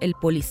Fuentes, el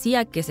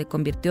policía que se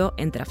convirtió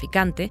en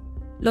traficante,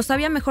 lo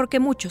sabía mejor que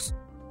muchos.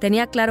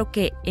 Tenía claro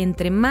que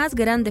entre más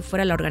grande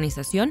fuera la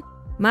organización,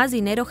 más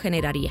dinero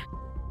generaría.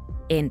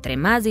 Entre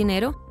más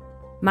dinero,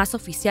 más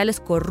oficiales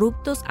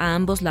corruptos a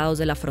ambos lados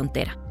de la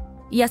frontera.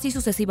 Y así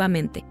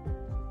sucesivamente.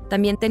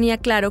 También tenía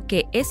claro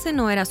que ese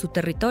no era su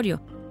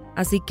territorio,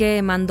 así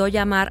que mandó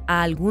llamar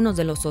a algunos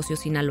de los socios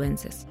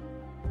sinaloenses.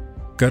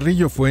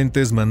 Carrillo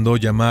Fuentes mandó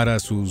llamar a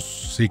sus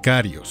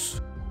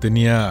sicarios.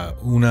 Tenía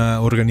una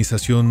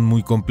organización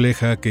muy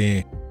compleja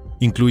que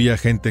incluía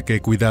gente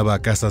que cuidaba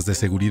casas de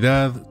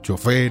seguridad,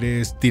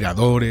 choferes,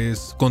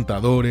 tiradores,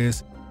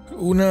 contadores,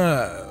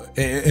 una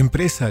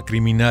empresa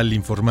criminal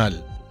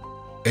informal.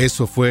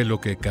 Eso fue lo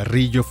que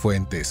Carrillo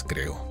Fuentes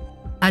creó.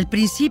 Al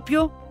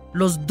principio,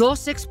 los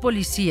dos ex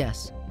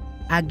policías,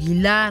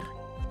 Aguilar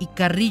y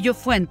Carrillo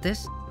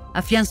Fuentes,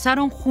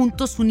 afianzaron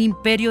juntos un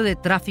imperio de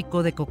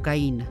tráfico de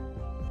cocaína.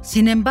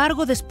 Sin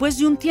embargo, después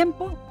de un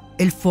tiempo,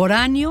 el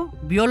foráneo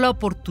vio la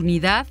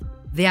oportunidad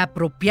de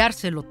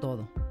apropiárselo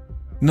todo.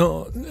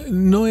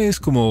 No es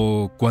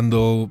como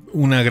cuando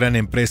una gran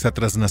empresa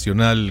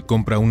transnacional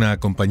compra una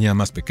compañía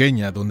más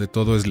pequeña, donde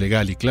todo es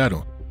legal y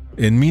claro.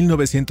 En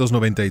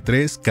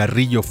 1993,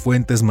 Carrillo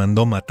Fuentes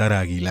mandó matar a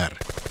Aguilar,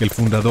 el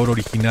fundador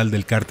original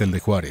del Cártel de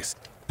Juárez.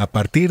 A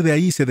partir de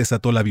ahí se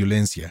desató la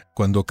violencia,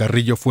 cuando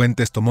Carrillo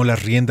Fuentes tomó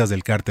las riendas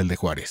del Cártel de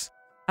Juárez.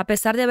 A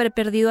pesar de haber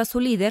perdido a su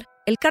líder,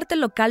 el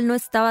cártel local no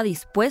estaba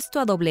dispuesto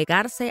a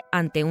doblegarse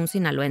ante un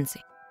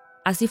sinaloense.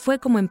 Así fue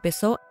como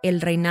empezó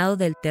el reinado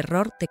del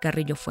terror de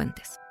Carrillo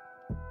Fuentes.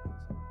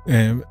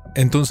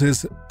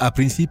 Entonces, a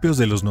principios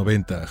de los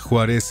 90,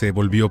 Juárez se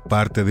volvió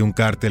parte de un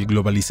cártel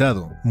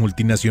globalizado,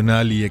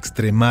 multinacional y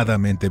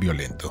extremadamente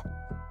violento.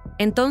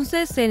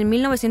 Entonces, en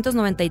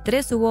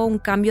 1993 hubo un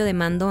cambio de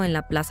mando en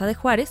la Plaza de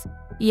Juárez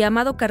y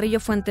Amado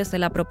Carrillo Fuentes se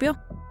la apropió.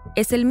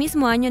 Es el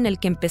mismo año en el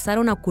que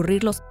empezaron a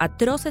ocurrir los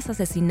atroces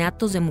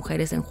asesinatos de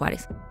mujeres en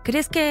Juárez.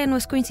 ¿Crees que no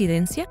es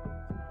coincidencia?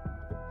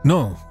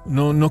 No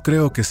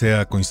creo que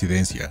sea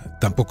coincidencia.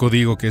 Tampoco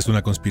digo que es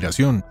una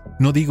conspiración.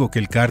 No digo que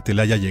el cártel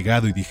haya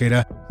llegado y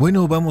dijera,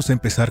 bueno, vamos a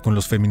empezar con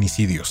los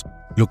feminicidios.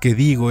 Lo que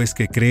digo es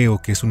que creo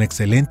que es una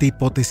excelente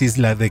hipótesis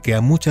la de que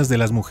a muchas de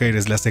las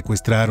mujeres las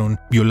secuestraron,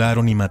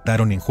 violaron y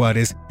mataron en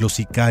Juárez los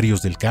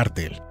sicarios del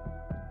cártel.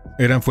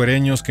 Eran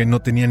fuereños que no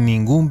tenían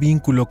ningún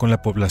vínculo con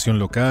la población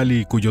local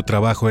y cuyo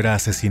trabajo era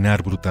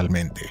asesinar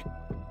brutalmente.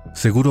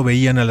 Seguro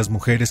veían a las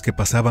mujeres que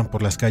pasaban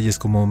por las calles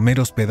como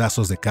meros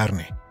pedazos de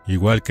carne,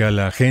 igual que a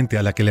la gente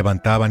a la que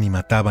levantaban y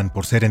mataban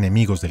por ser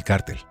enemigos del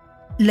cártel.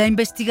 La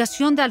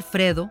investigación de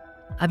Alfredo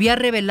había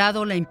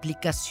revelado la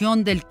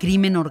implicación del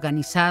crimen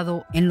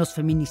organizado en los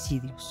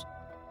feminicidios.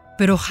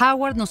 Pero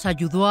Howard nos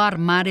ayudó a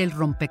armar el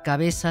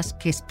rompecabezas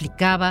que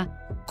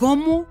explicaba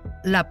cómo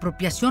la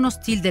apropiación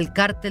hostil del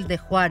cártel de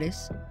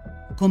Juárez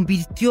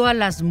convirtió a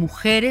las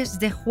mujeres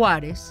de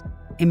Juárez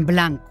en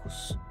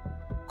blancos.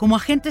 Como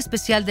agente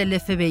especial del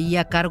FBI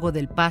a cargo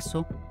del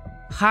Paso,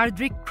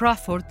 Hardrick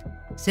Crawford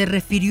se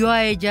refirió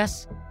a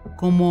ellas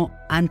como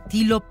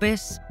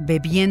antílopes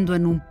bebiendo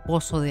en un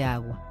pozo de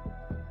agua.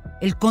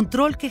 El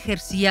control que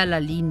ejercía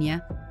la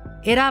línea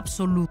era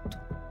absoluto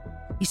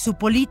y su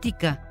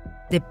política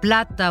de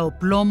plata o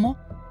plomo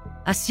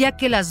hacía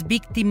que las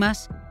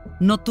víctimas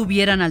no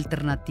tuvieran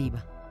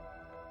alternativa.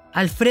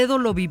 Alfredo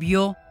lo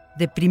vivió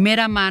de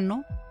primera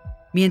mano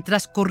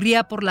mientras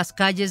corría por las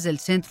calles del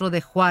centro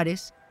de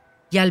Juárez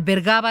y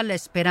albergaba la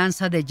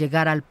esperanza de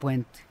llegar al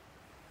puente.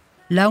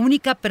 La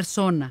única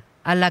persona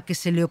a la que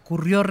se le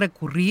ocurrió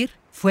recurrir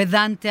fue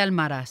Dante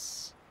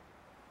Almaraz.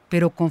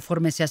 Pero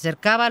conforme se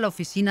acercaba a la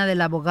oficina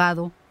del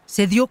abogado,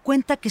 se dio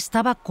cuenta que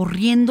estaba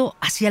corriendo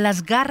hacia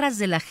las garras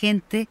de la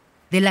gente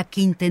de la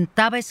que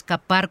intentaba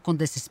escapar con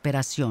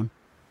desesperación.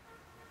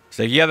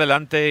 Seguí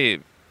adelante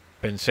y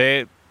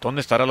pensé,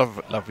 ¿dónde estará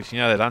la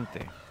oficina de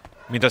Dante?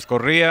 Mientras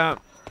corría,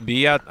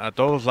 vi a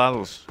todos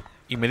lados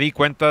y me di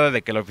cuenta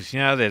de que la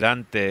oficina de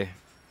Dante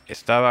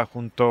estaba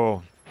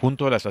junto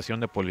a la estación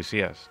de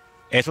policías.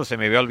 Eso se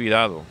me había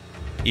olvidado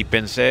y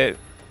pensé,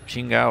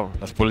 chingao,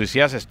 las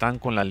policías están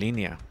con la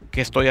línea.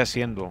 ¿Qué estoy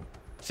haciendo?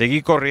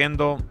 Seguí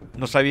corriendo,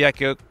 no sabía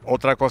qué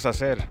otra cosa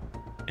hacer.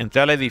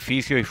 Entré al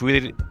edificio y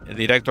fui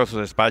directo a su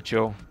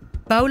despacho.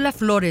 Paula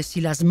Flores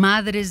y las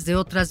madres de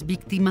otras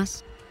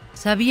víctimas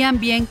sabían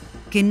bien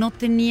que no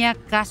tenía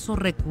caso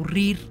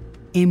recurrir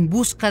en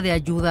busca de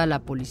ayuda a la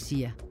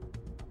policía.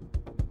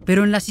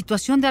 Pero en la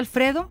situación de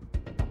Alfredo,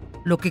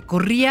 lo que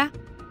corría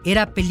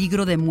era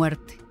peligro de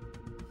muerte.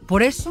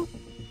 Por eso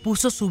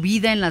puso su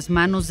vida en las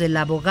manos del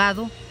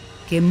abogado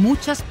que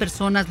muchas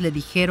personas le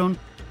dijeron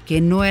que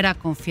no era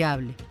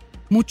confiable,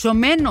 mucho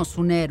menos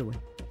un héroe.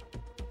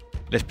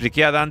 Le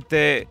expliqué a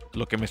Dante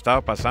lo que me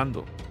estaba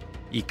pasando.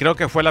 Y creo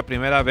que fue la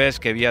primera vez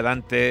que vi a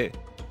Dante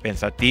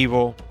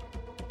pensativo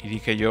y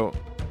dije yo,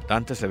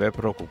 Dante se ve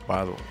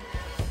preocupado.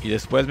 Y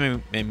después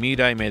me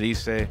mira y me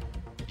dice,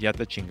 ya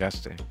te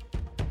chingaste.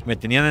 Me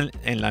tenían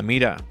en la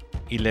mira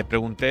y le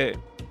pregunté,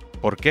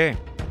 ¿por qué?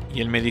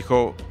 Y él me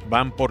dijo,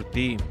 van por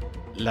ti,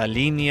 la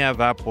línea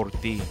va por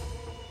ti.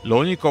 Lo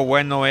único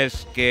bueno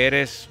es que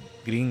eres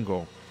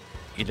gringo.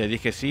 Y le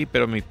dije, sí,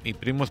 pero mi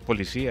primo es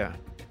policía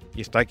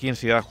y está aquí en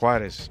Ciudad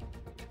Juárez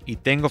y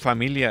tengo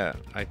familia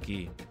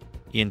aquí.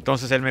 Y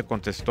entonces él me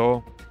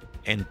contestó,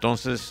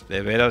 entonces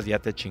de veras ya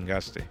te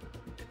chingaste.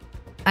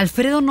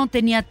 Alfredo no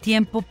tenía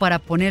tiempo para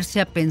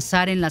ponerse a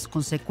pensar en las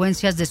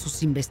consecuencias de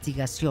sus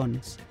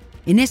investigaciones.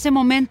 En ese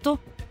momento,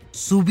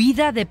 su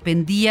vida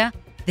dependía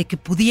de que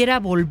pudiera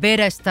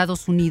volver a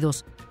Estados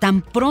Unidos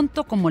tan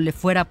pronto como le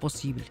fuera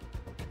posible.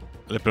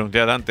 Le pregunté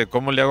a Dante,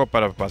 ¿cómo le hago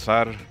para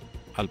pasar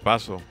al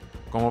Paso?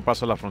 ¿Cómo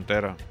paso la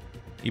frontera?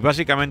 Y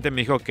básicamente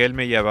me dijo que él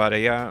me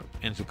llevaría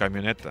en su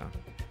camioneta,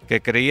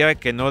 que creía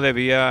que no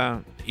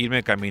debía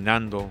irme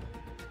caminando,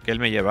 que él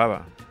me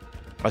llevaba.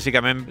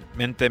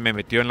 Básicamente me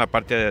metió en la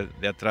parte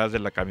de atrás de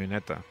la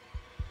camioneta.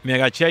 Me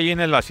agaché allí en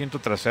el asiento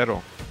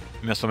trasero,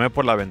 me asomé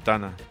por la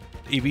ventana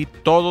y vi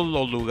todos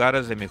los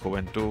lugares de mi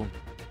juventud.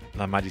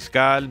 La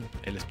Mariscal,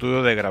 el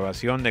estudio de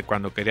grabación de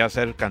cuando quería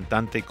ser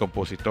cantante y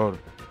compositor.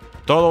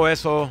 Todo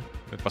eso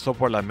me pasó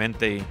por la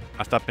mente y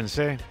hasta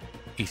pensé,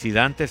 ¿y si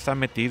Dante está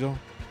metido?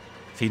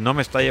 ¿Si no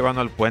me está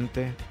llevando al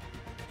puente?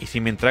 ¿Y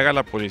si me entrega a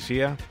la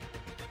policía?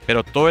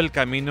 Pero todo el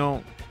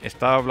camino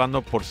estaba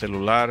hablando por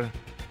celular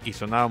y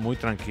sonaba muy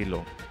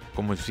tranquilo,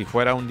 como si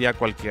fuera un día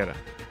cualquiera.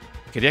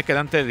 Quería que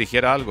Dante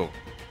dijera algo,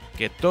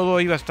 que todo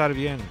iba a estar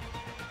bien,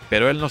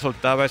 pero él no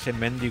soltaba ese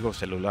mendigo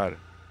celular.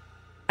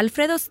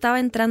 Alfredo estaba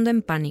entrando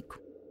en pánico.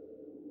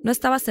 No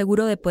estaba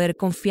seguro de poder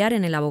confiar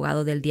en el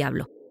abogado del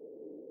diablo,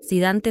 si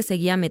Dante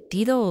seguía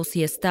metido o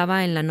si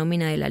estaba en la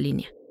nómina de la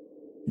línea.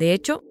 De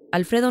hecho,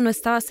 Alfredo no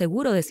estaba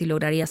seguro de si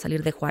lograría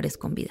salir de Juárez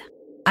con vida.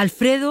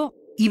 Alfredo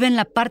iba en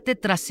la parte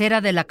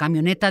trasera de la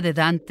camioneta de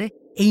Dante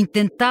e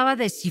intentaba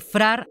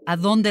descifrar a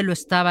dónde lo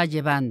estaba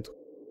llevando.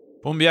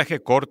 Fue un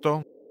viaje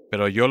corto,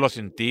 pero yo lo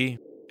sentí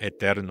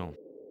eterno.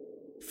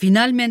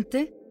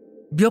 Finalmente,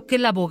 vio que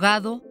el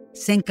abogado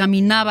se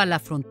encaminaba a la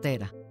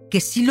frontera, que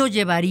sí lo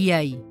llevaría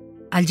ahí.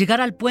 Al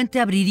llegar al puente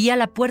abriría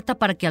la puerta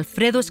para que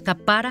Alfredo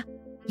escapara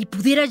y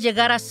pudiera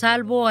llegar a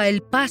salvo a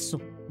El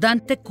Paso.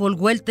 Dante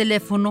colgó el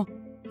teléfono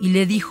y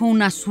le dijo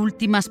unas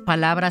últimas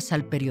palabras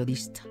al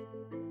periodista.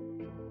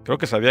 Creo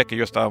que sabía que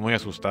yo estaba muy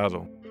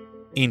asustado.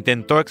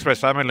 Intentó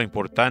expresarme lo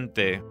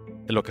importante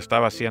de lo que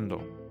estaba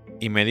haciendo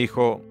y me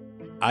dijo,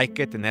 hay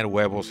que tener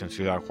huevos en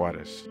Ciudad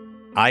Juárez.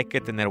 Hay que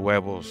tener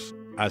huevos.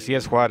 Así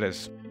es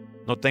Juárez.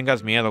 No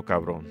tengas miedo,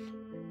 cabrón.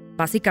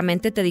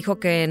 Básicamente te dijo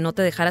que no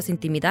te dejaras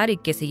intimidar y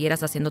que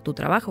siguieras haciendo tu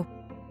trabajo.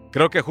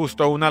 Creo que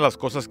justo una de las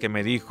cosas que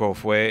me dijo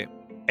fue,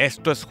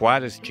 esto es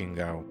Juárez,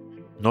 chingao.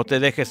 No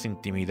te dejes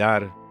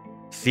intimidar.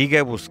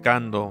 Sigue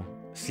buscando,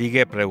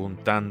 sigue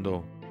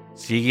preguntando,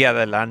 sigue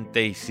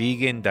adelante y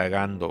sigue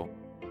indagando.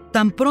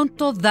 Tan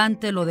pronto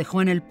Dante lo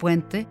dejó en el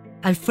puente,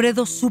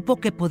 Alfredo supo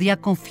que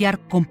podía confiar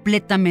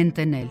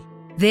completamente en él.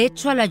 De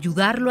hecho, al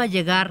ayudarlo a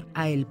llegar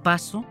a El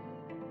Paso,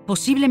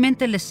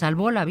 posiblemente le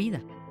salvó la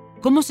vida.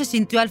 ¿Cómo se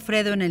sintió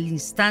Alfredo en el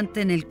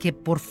instante en el que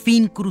por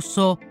fin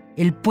cruzó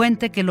el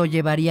puente que lo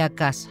llevaría a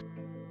casa?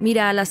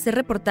 Mira, al hacer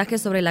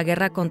reportajes sobre la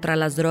guerra contra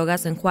las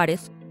drogas en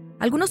Juárez,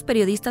 algunos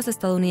periodistas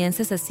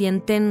estadounidenses se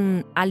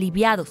sienten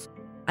aliviados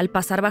al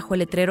pasar bajo el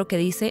letrero que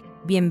dice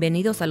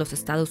 «Bienvenidos a los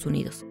Estados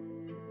Unidos».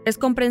 Es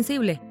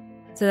comprensible,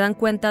 se dan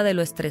cuenta de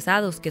lo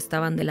estresados que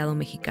estaban del lado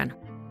mexicano.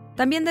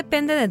 También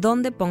depende de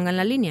dónde pongan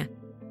la línea.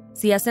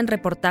 Si hacen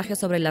reportajes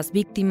sobre las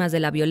víctimas de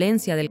la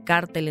violencia del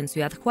cártel en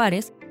Ciudad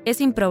Juárez, es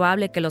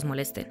improbable que los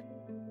molesten.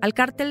 Al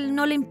cártel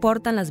no le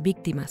importan las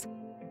víctimas,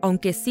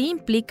 aunque sí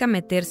implica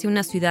meterse en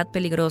una ciudad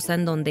peligrosa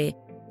en donde,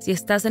 si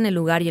estás en el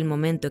lugar y el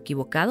momento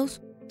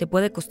equivocados, te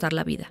puede costar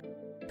la vida.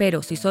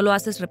 Pero si solo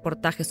haces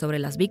reportajes sobre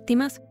las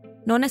víctimas,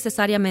 no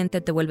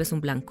necesariamente te vuelves un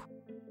blanco.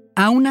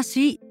 Aún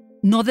así,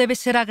 no debe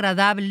ser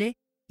agradable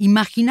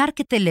imaginar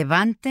que te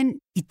levanten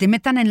y te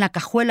metan en la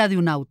cajuela de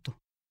un auto.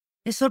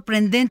 Es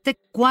sorprendente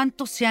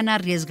cuánto se han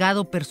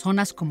arriesgado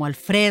personas como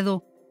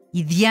Alfredo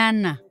y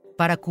Diana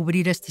para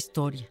cubrir esta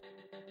historia.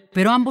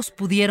 Pero ambos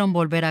pudieron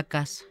volver a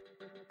casa.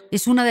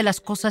 Es una de las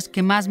cosas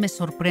que más me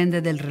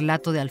sorprende del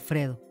relato de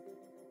Alfredo.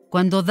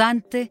 Cuando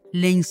Dante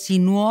le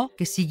insinuó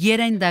que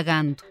siguiera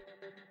indagando,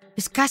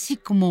 es casi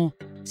como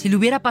si le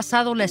hubiera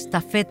pasado la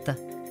estafeta,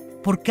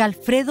 porque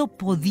Alfredo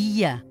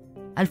podía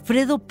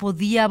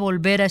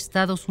volver a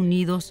Estados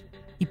Unidos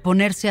y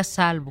ponerse a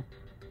salvo,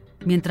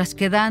 mientras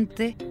que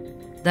Dante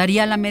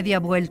daría la media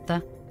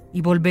vuelta y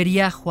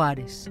volvería a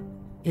Juárez,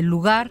 el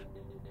lugar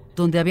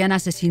donde habían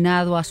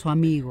asesinado a su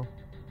amigo,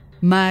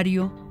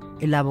 Mario,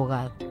 el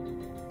abogado.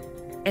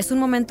 Es un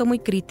momento muy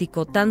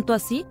crítico, tanto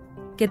así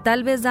que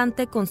tal vez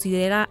Dante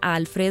considera a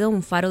Alfredo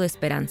un faro de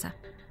esperanza.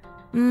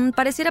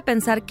 Pareciera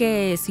pensar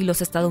que si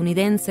los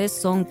estadounidenses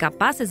son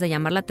capaces de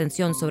llamar la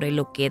atención sobre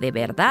lo que de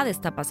verdad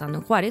está pasando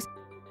en Juárez,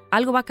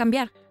 algo va a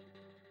cambiar.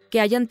 Que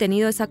hayan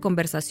tenido esa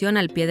conversación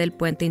al pie del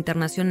puente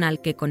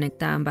internacional que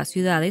conecta ambas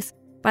ciudades,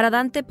 para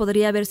Dante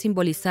podría haber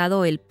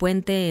simbolizado el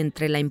puente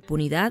entre la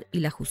impunidad y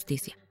la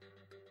justicia.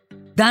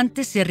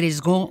 Dante se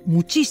arriesgó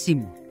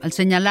muchísimo al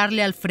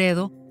señalarle a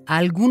Alfredo a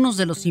algunos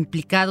de los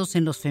implicados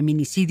en los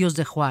feminicidios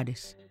de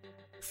Juárez.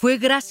 Fue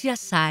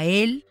gracias a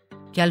él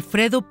que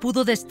Alfredo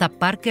pudo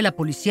destapar que la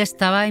policía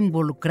estaba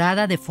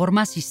involucrada de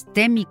forma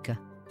sistémica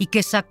y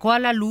que sacó a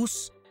la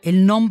luz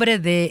el nombre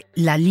de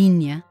La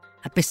Línea,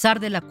 a pesar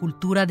de la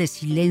cultura de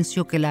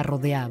silencio que la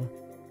rodeaba.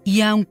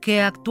 Y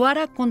aunque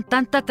actuara con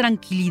tanta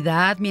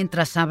tranquilidad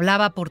mientras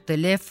hablaba por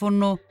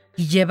teléfono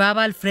y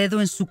llevaba a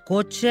Alfredo en su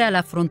coche a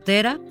la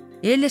frontera,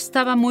 él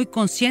estaba muy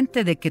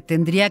consciente de que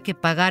tendría que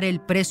pagar el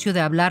precio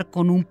de hablar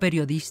con un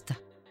periodista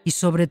y,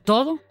 sobre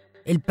todo,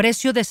 el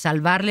precio de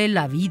salvarle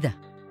la vida.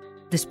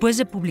 Después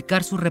de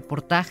publicar su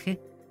reportaje,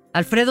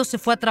 Alfredo se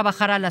fue a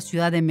trabajar a la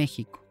Ciudad de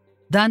México.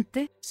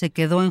 Dante se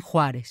quedó en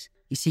Juárez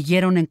y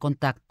siguieron en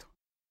contacto.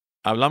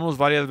 Hablamos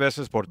varias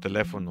veces por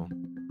teléfono.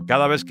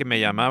 Cada vez que me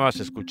llamaba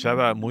se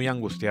escuchaba muy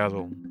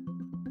angustiado.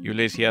 Yo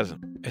le decía,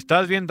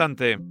 ¿estás bien,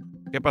 Dante?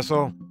 ¿Qué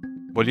pasó?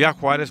 Volví a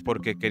Juárez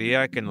porque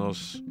quería que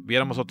nos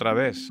viéramos otra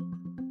vez.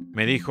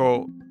 Me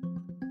dijo,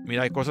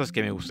 mira, hay cosas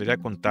que me gustaría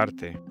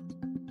contarte.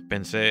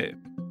 Pensé,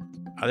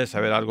 ha de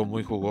saber algo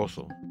muy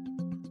jugoso.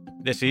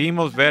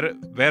 Decidimos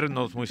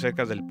vernos muy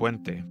cerca del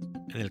puente,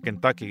 en el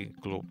Kentucky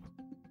Club.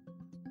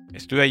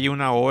 Estuve allí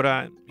 1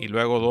 hora y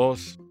luego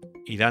 2,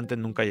 y Dante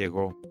nunca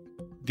llegó.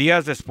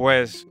 Días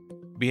después,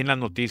 vi en las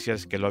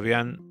noticias que lo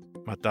habían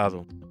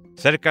matado,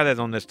 cerca de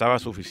donde estaba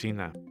su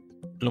oficina.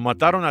 Lo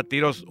mataron a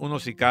tiros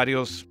unos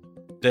sicarios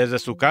desde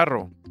su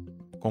carro,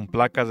 con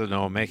placas de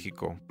Nuevo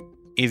México.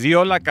 Y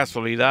dio la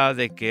casualidad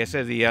de que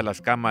ese día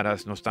las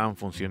cámaras no estaban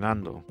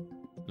funcionando.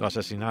 Lo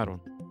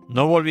asesinaron.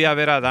 No volví a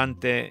ver a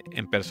Dante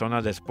en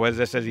persona después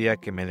de ese día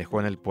que me dejó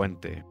en el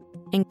puente.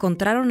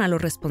 ¿Encontraron a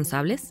los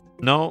responsables?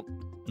 No,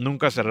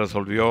 nunca se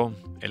resolvió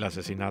el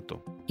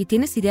asesinato. ¿Y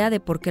tienes idea de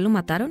por qué lo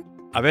mataron?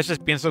 A veces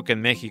pienso que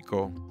en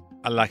México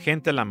a la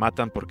gente la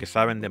matan porque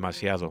saben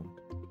demasiado.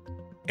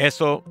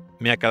 Eso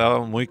me ha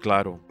quedado muy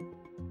claro.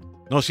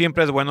 No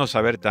siempre es bueno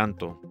saber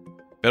tanto,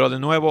 pero de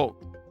nuevo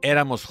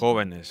éramos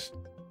jóvenes,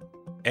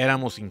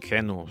 éramos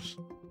ingenuos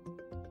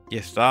y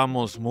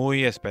estábamos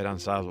muy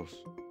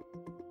esperanzados.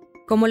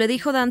 Como le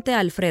dijo Dante a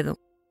Alfredo,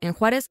 en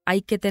Juárez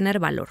hay que tener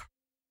valor.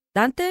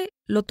 Dante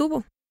lo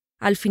tuvo.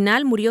 Al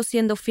final murió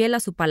siendo fiel a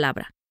su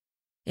palabra.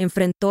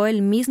 Enfrentó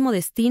el mismo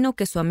destino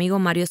que su amigo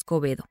Mario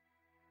Escobedo.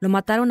 Lo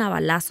mataron a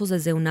balazos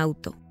desde un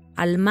auto,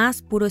 al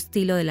más puro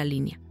estilo de La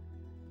Línea.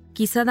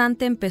 Quizá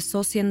Dante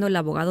empezó siendo el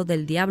abogado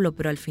del diablo,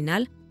 pero al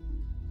final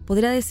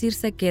podría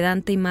decirse que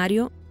Dante y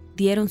Mario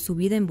dieron su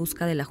vida en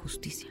busca de la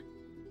justicia.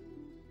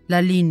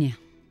 La línea.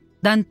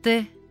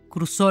 Dante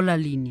cruzó la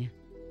línea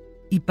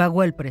y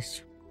pagó el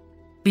precio.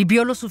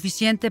 Vivió lo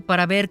suficiente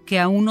para ver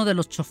que a uno de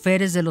los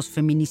choferes de los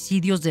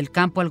feminicidios del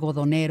campo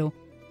algodonero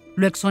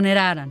lo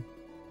exoneraran.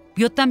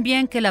 Vio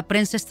también que la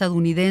prensa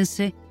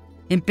estadounidense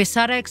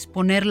empezara a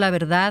exponer la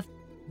verdad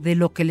de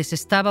lo que les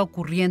estaba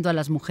ocurriendo a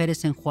las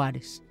mujeres en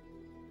Juárez.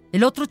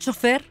 El otro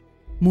chofer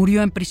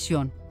murió en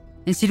prisión,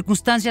 en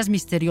circunstancias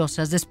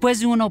misteriosas, después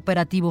de un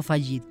operativo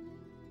fallido.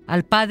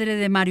 Al padre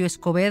de Mario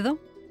Escobedo,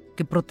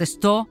 que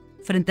protestó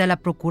frente a la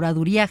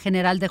Procuraduría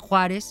General de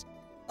Juárez,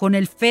 con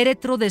el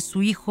féretro de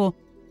su hijo,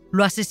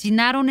 lo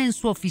asesinaron en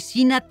su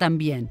oficina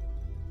también,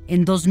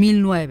 en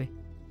 2009,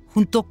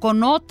 junto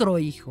con otro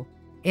hijo,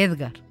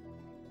 Edgar.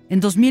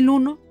 En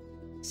 2001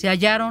 se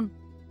hallaron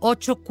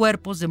 8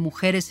 cuerpos de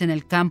mujeres en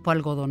el campo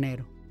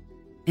algodonero.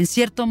 En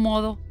cierto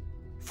modo,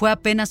 fue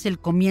apenas el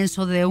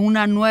comienzo de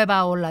una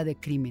nueva ola de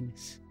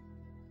crímenes.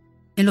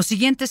 En los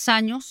siguientes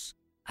años,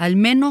 al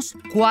menos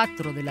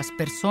 4 de las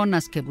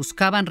personas que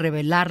buscaban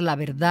revelar la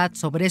verdad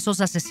sobre esos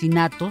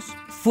asesinatos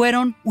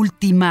fueron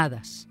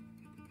ultimadas.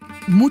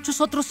 Muchos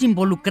otros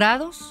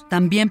involucrados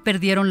también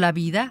perdieron la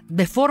vida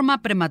de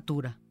forma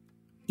prematura.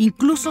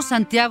 Incluso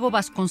Santiago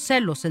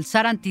Vasconcelos, el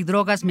zar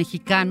antidrogas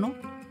mexicano,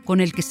 con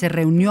el que se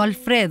reunió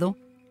Alfredo,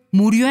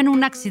 murió en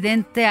un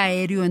accidente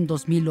aéreo en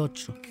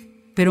 2008.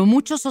 Pero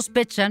muchos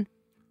sospechan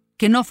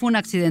que no fue un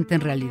accidente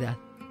en realidad.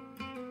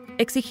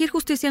 Exigir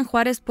justicia en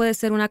Juárez puede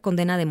ser una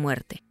condena de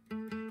muerte.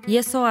 Y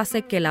eso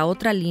hace que la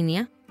otra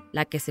línea,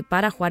 la que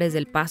separa a Juárez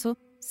del Paso,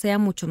 sea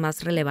mucho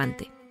más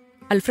relevante.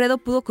 Alfredo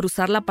pudo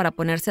cruzarla para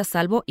ponerse a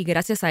salvo y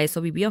gracias a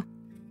eso vivió.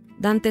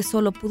 Dante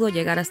solo pudo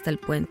llegar hasta el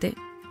puente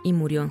y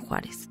murió en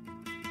Juárez.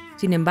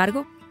 Sin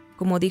embargo,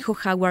 como dijo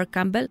Howard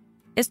Campbell,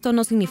 esto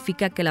no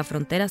significa que la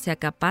frontera sea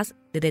capaz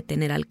de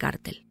detener al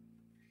cártel.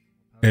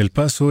 El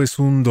Paso es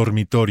un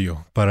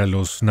dormitorio para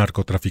los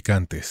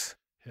narcotraficantes.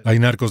 Hay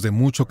narcos de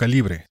mucho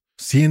calibre,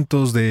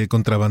 cientos de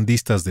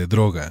contrabandistas de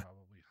droga,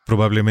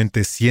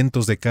 probablemente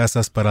cientos de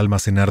casas para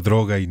almacenar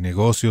droga y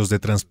negocios de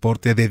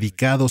transporte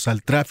dedicados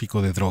al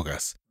tráfico de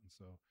drogas.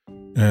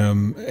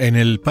 En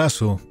El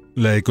Paso,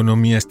 la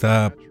economía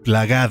está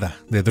plagada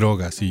de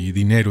drogas y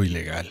dinero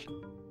ilegal.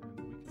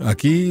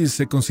 Aquí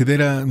se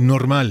considera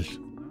normal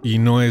y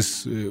no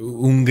es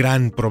un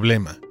gran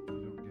problema.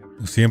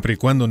 Siempre y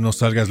cuando no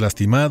salgas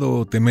lastimado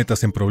o te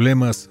metas en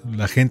problemas,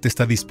 la gente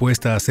está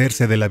dispuesta a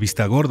hacerse de la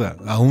vista gorda,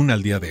 aún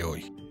al día de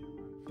hoy.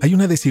 Hay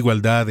una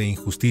desigualdad e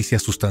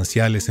injusticias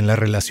sustanciales en la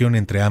relación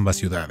entre ambas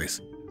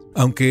ciudades.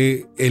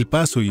 Aunque El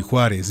Paso y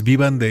Juárez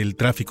vivan del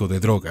tráfico de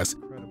drogas,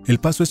 El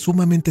Paso es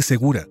sumamente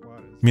segura,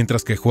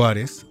 mientras que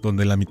Juárez,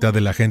 donde la mitad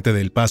de la gente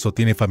de El Paso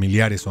tiene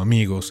familiares o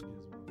amigos,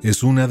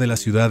 es una de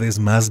las ciudades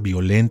más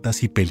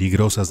violentas y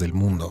peligrosas del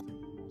mundo.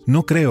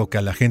 No creo que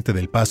a la gente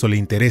del Paso le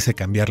interese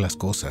cambiar las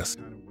cosas.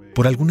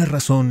 Por alguna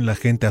razón, la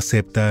gente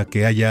acepta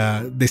que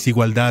haya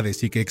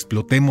desigualdades y que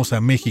explotemos a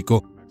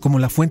México como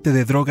la fuente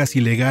de drogas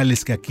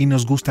ilegales que aquí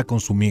nos gusta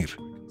consumir.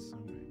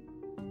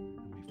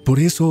 Por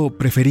eso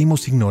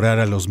preferimos ignorar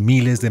a los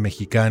miles de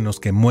mexicanos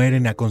que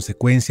mueren a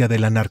consecuencia de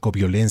la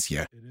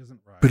narcoviolencia.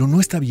 Pero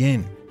no está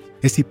bien,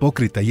 es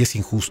hipócrita y es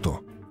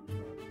injusto.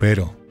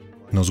 Pero,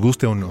 nos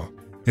guste o no,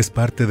 es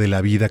parte de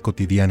la vida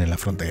cotidiana en la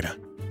frontera.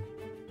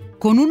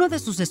 Con uno de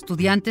sus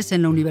estudiantes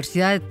en la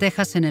Universidad de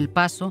Texas en El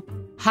Paso,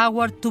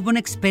 Howard tuvo una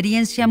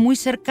experiencia muy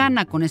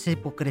cercana con esa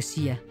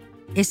hipocresía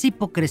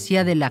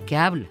de la que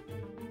habla.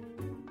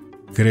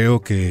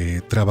 Creo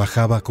que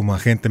trabajaba como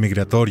agente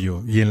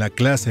migratorio y en la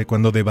clase,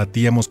 cuando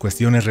debatíamos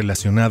cuestiones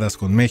relacionadas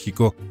con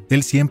México,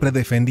 él siempre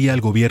defendía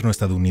al gobierno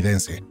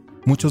estadounidense.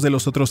 Muchos de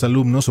los otros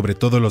alumnos, sobre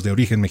todo los de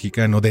origen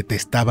mexicano,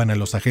 detestaban a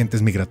los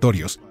agentes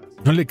migratorios.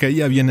 No le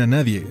caía bien a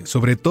nadie,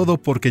 sobre todo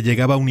porque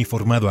llegaba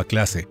uniformado a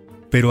clase.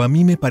 Pero a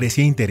mí me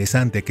parecía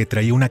interesante que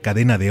traía una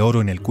cadena de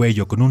oro en el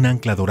cuello con un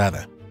ancla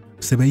dorada.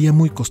 Se veía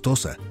muy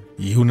costosa.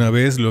 Y una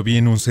vez lo vi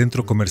en un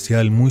centro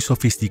comercial muy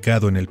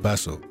sofisticado en El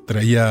Paso.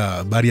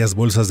 Traía varias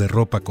bolsas de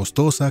ropa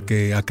costosa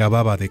que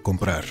acababa de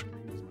comprar.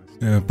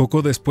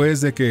 Poco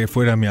después de que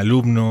fuera mi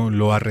alumno,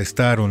 lo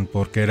arrestaron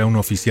porque era un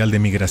oficial de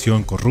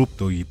migración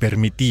corrupto y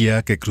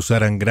permitía que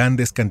cruzaran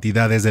grandes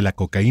cantidades de la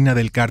cocaína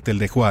del cártel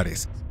de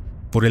Juárez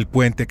por el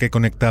puente que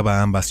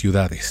conectaba ambas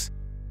ciudades.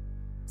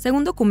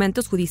 Según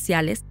documentos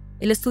judiciales,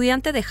 el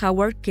estudiante de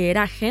Howard, que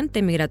era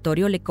agente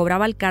migratorio, le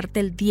cobraba al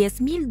cártel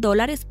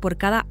 $10,000 por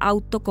cada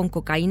auto con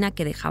cocaína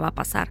que dejaba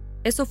pasar.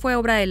 Eso fue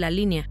obra de la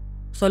línea,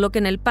 solo que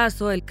en El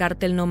Paso el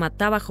cártel no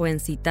mataba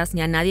jovencitas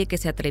ni a nadie que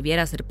se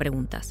atreviera a hacer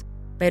preguntas.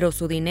 Pero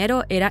su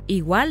dinero era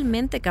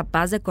igualmente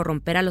capaz de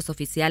corromper a los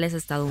oficiales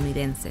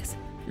estadounidenses,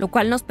 lo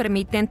cual nos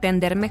permite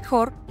entender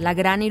mejor la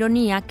gran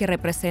ironía que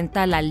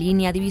representa la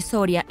línea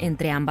divisoria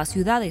entre ambas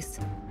ciudades.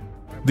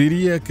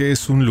 Diría que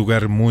es un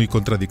lugar muy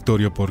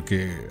contradictorio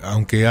porque,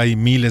 aunque hay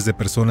miles de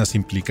personas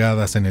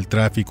implicadas en el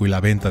tráfico y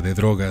la venta de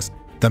drogas,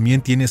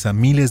 también tienes a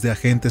miles de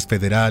agentes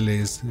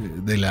federales,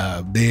 de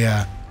la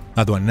DEA,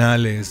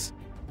 aduanales,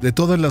 de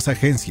todas las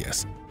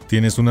agencias.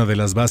 Tienes una de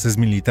las bases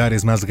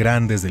militares más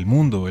grandes del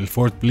mundo, el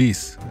Fort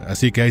Bliss,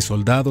 así que hay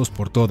soldados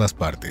por todas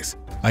partes.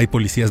 Hay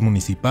policías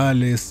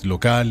municipales,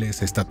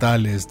 locales,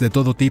 estatales, de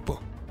todo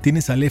tipo.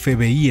 Tienes al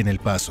FBI en El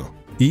Paso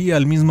y,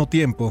 al mismo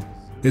tiempo,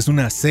 es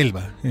una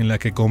selva en la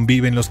que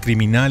conviven los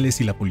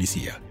criminales y la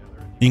policía.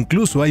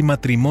 Incluso hay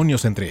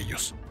matrimonios entre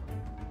ellos.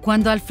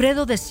 Cuando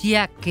Alfredo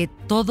decía que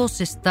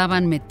todos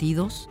estaban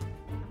metidos,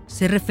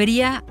 se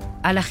refería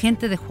a la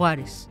gente de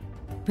Juárez.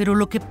 Pero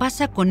lo que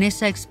pasa con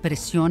esa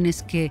expresión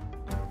es que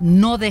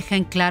no deja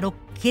en claro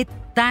qué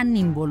tan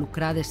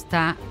involucrada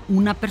está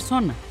una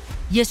persona.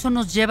 Y eso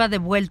nos lleva de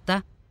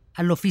vuelta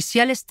al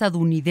oficial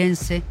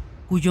estadounidense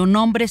cuyo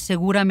nombre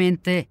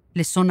seguramente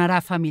le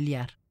sonará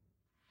familiar.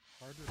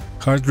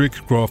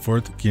 Hardrick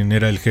Crawford, quien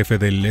era el jefe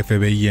del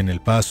FBI en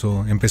El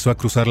Paso, empezó a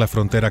cruzar la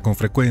frontera con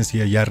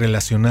frecuencia y a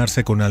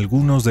relacionarse con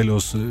algunos de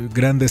los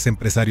grandes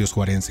empresarios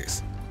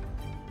juarenses.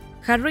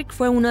 Hardrick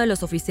fue uno de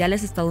los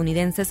oficiales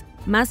estadounidenses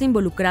más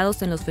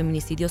involucrados en los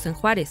feminicidios en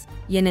Juárez,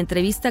 y en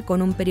entrevista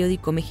con un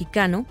periódico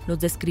mexicano los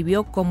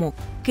describió como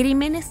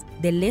crímenes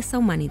de lesa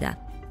humanidad.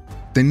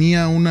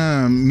 Tenía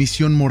una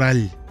misión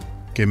moral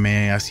que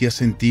me hacía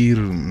sentir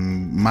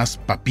más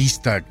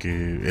papista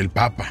que el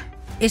Papa.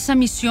 Esa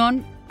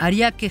misión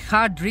haría que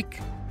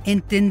Hardrick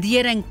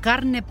entendiera en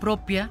carne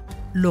propia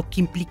lo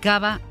que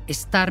implicaba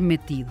estar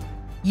metido.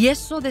 Y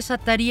eso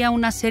desataría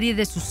una serie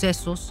de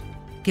sucesos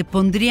que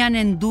pondrían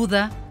en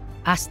duda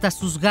hasta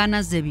sus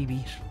ganas de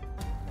vivir.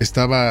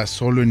 Estaba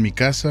solo en mi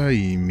casa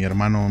y mi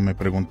hermano me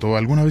preguntó,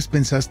 ¿alguna vez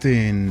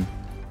pensaste en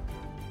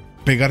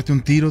pegarte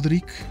un tiro,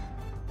 Drick?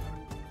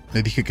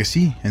 Le dije que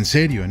sí, en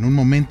serio, en un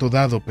momento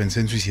dado pensé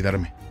en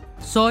suicidarme.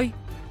 Soy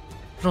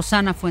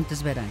Rosana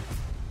Fuentes Verán.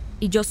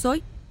 Y yo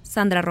soy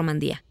Sandra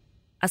Romandía.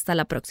 Hasta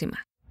la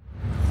próxima.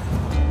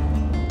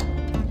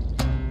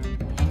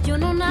 Yo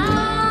no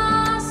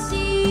nací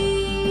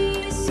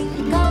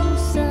sin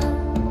causa.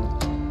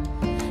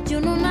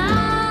 Yo no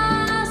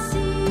nací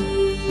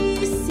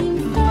sin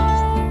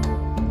fe.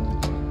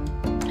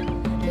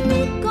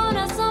 Mi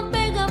corazón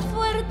pega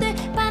fuerte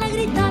para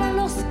gritar a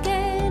los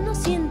que no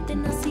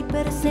sienten, así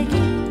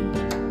perseguir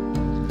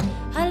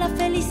a la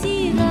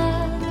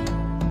felicidad.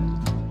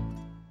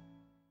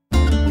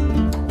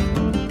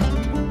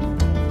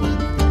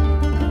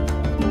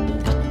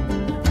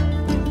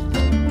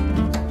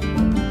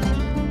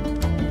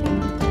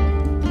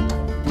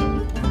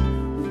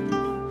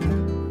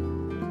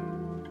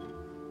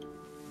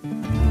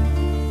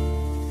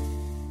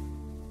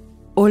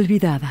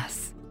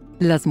 Olvidadas.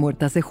 Las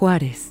Muertas de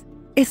Juárez.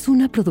 Es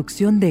una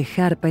producción de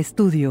Harpa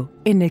Studio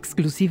en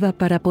exclusiva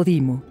para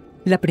Podimo,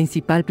 la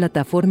principal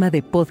plataforma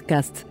de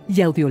podcasts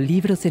y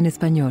audiolibros en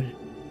español.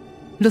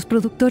 Los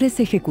productores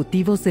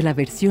ejecutivos de la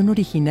versión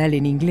original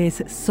en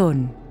inglés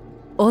son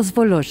Oz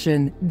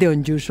Voloshin de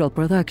Unusual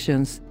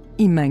Productions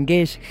y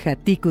Mangesh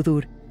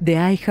Hattikudur de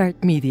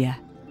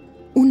iHeartMedia.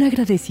 Un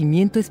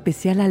agradecimiento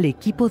especial al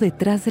equipo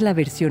detrás de la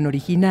versión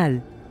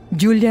original: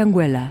 Julia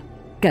Anguela,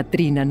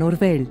 Katrina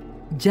Norvel,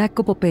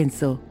 Jacopo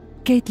Penso,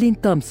 Caitlin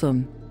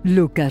Thompson,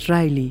 Lucas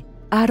Riley,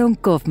 Aaron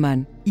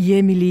Kaufman y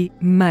Emily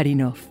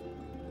Marinoff.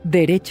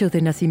 Derecho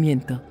de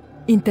nacimiento,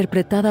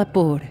 interpretada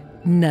por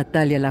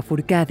Natalia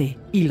Lafourcade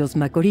y Los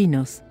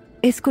Macorinos,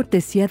 es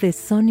cortesía de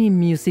Sony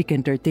Music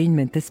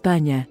Entertainment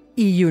España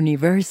y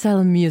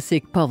Universal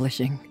Music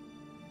Publishing.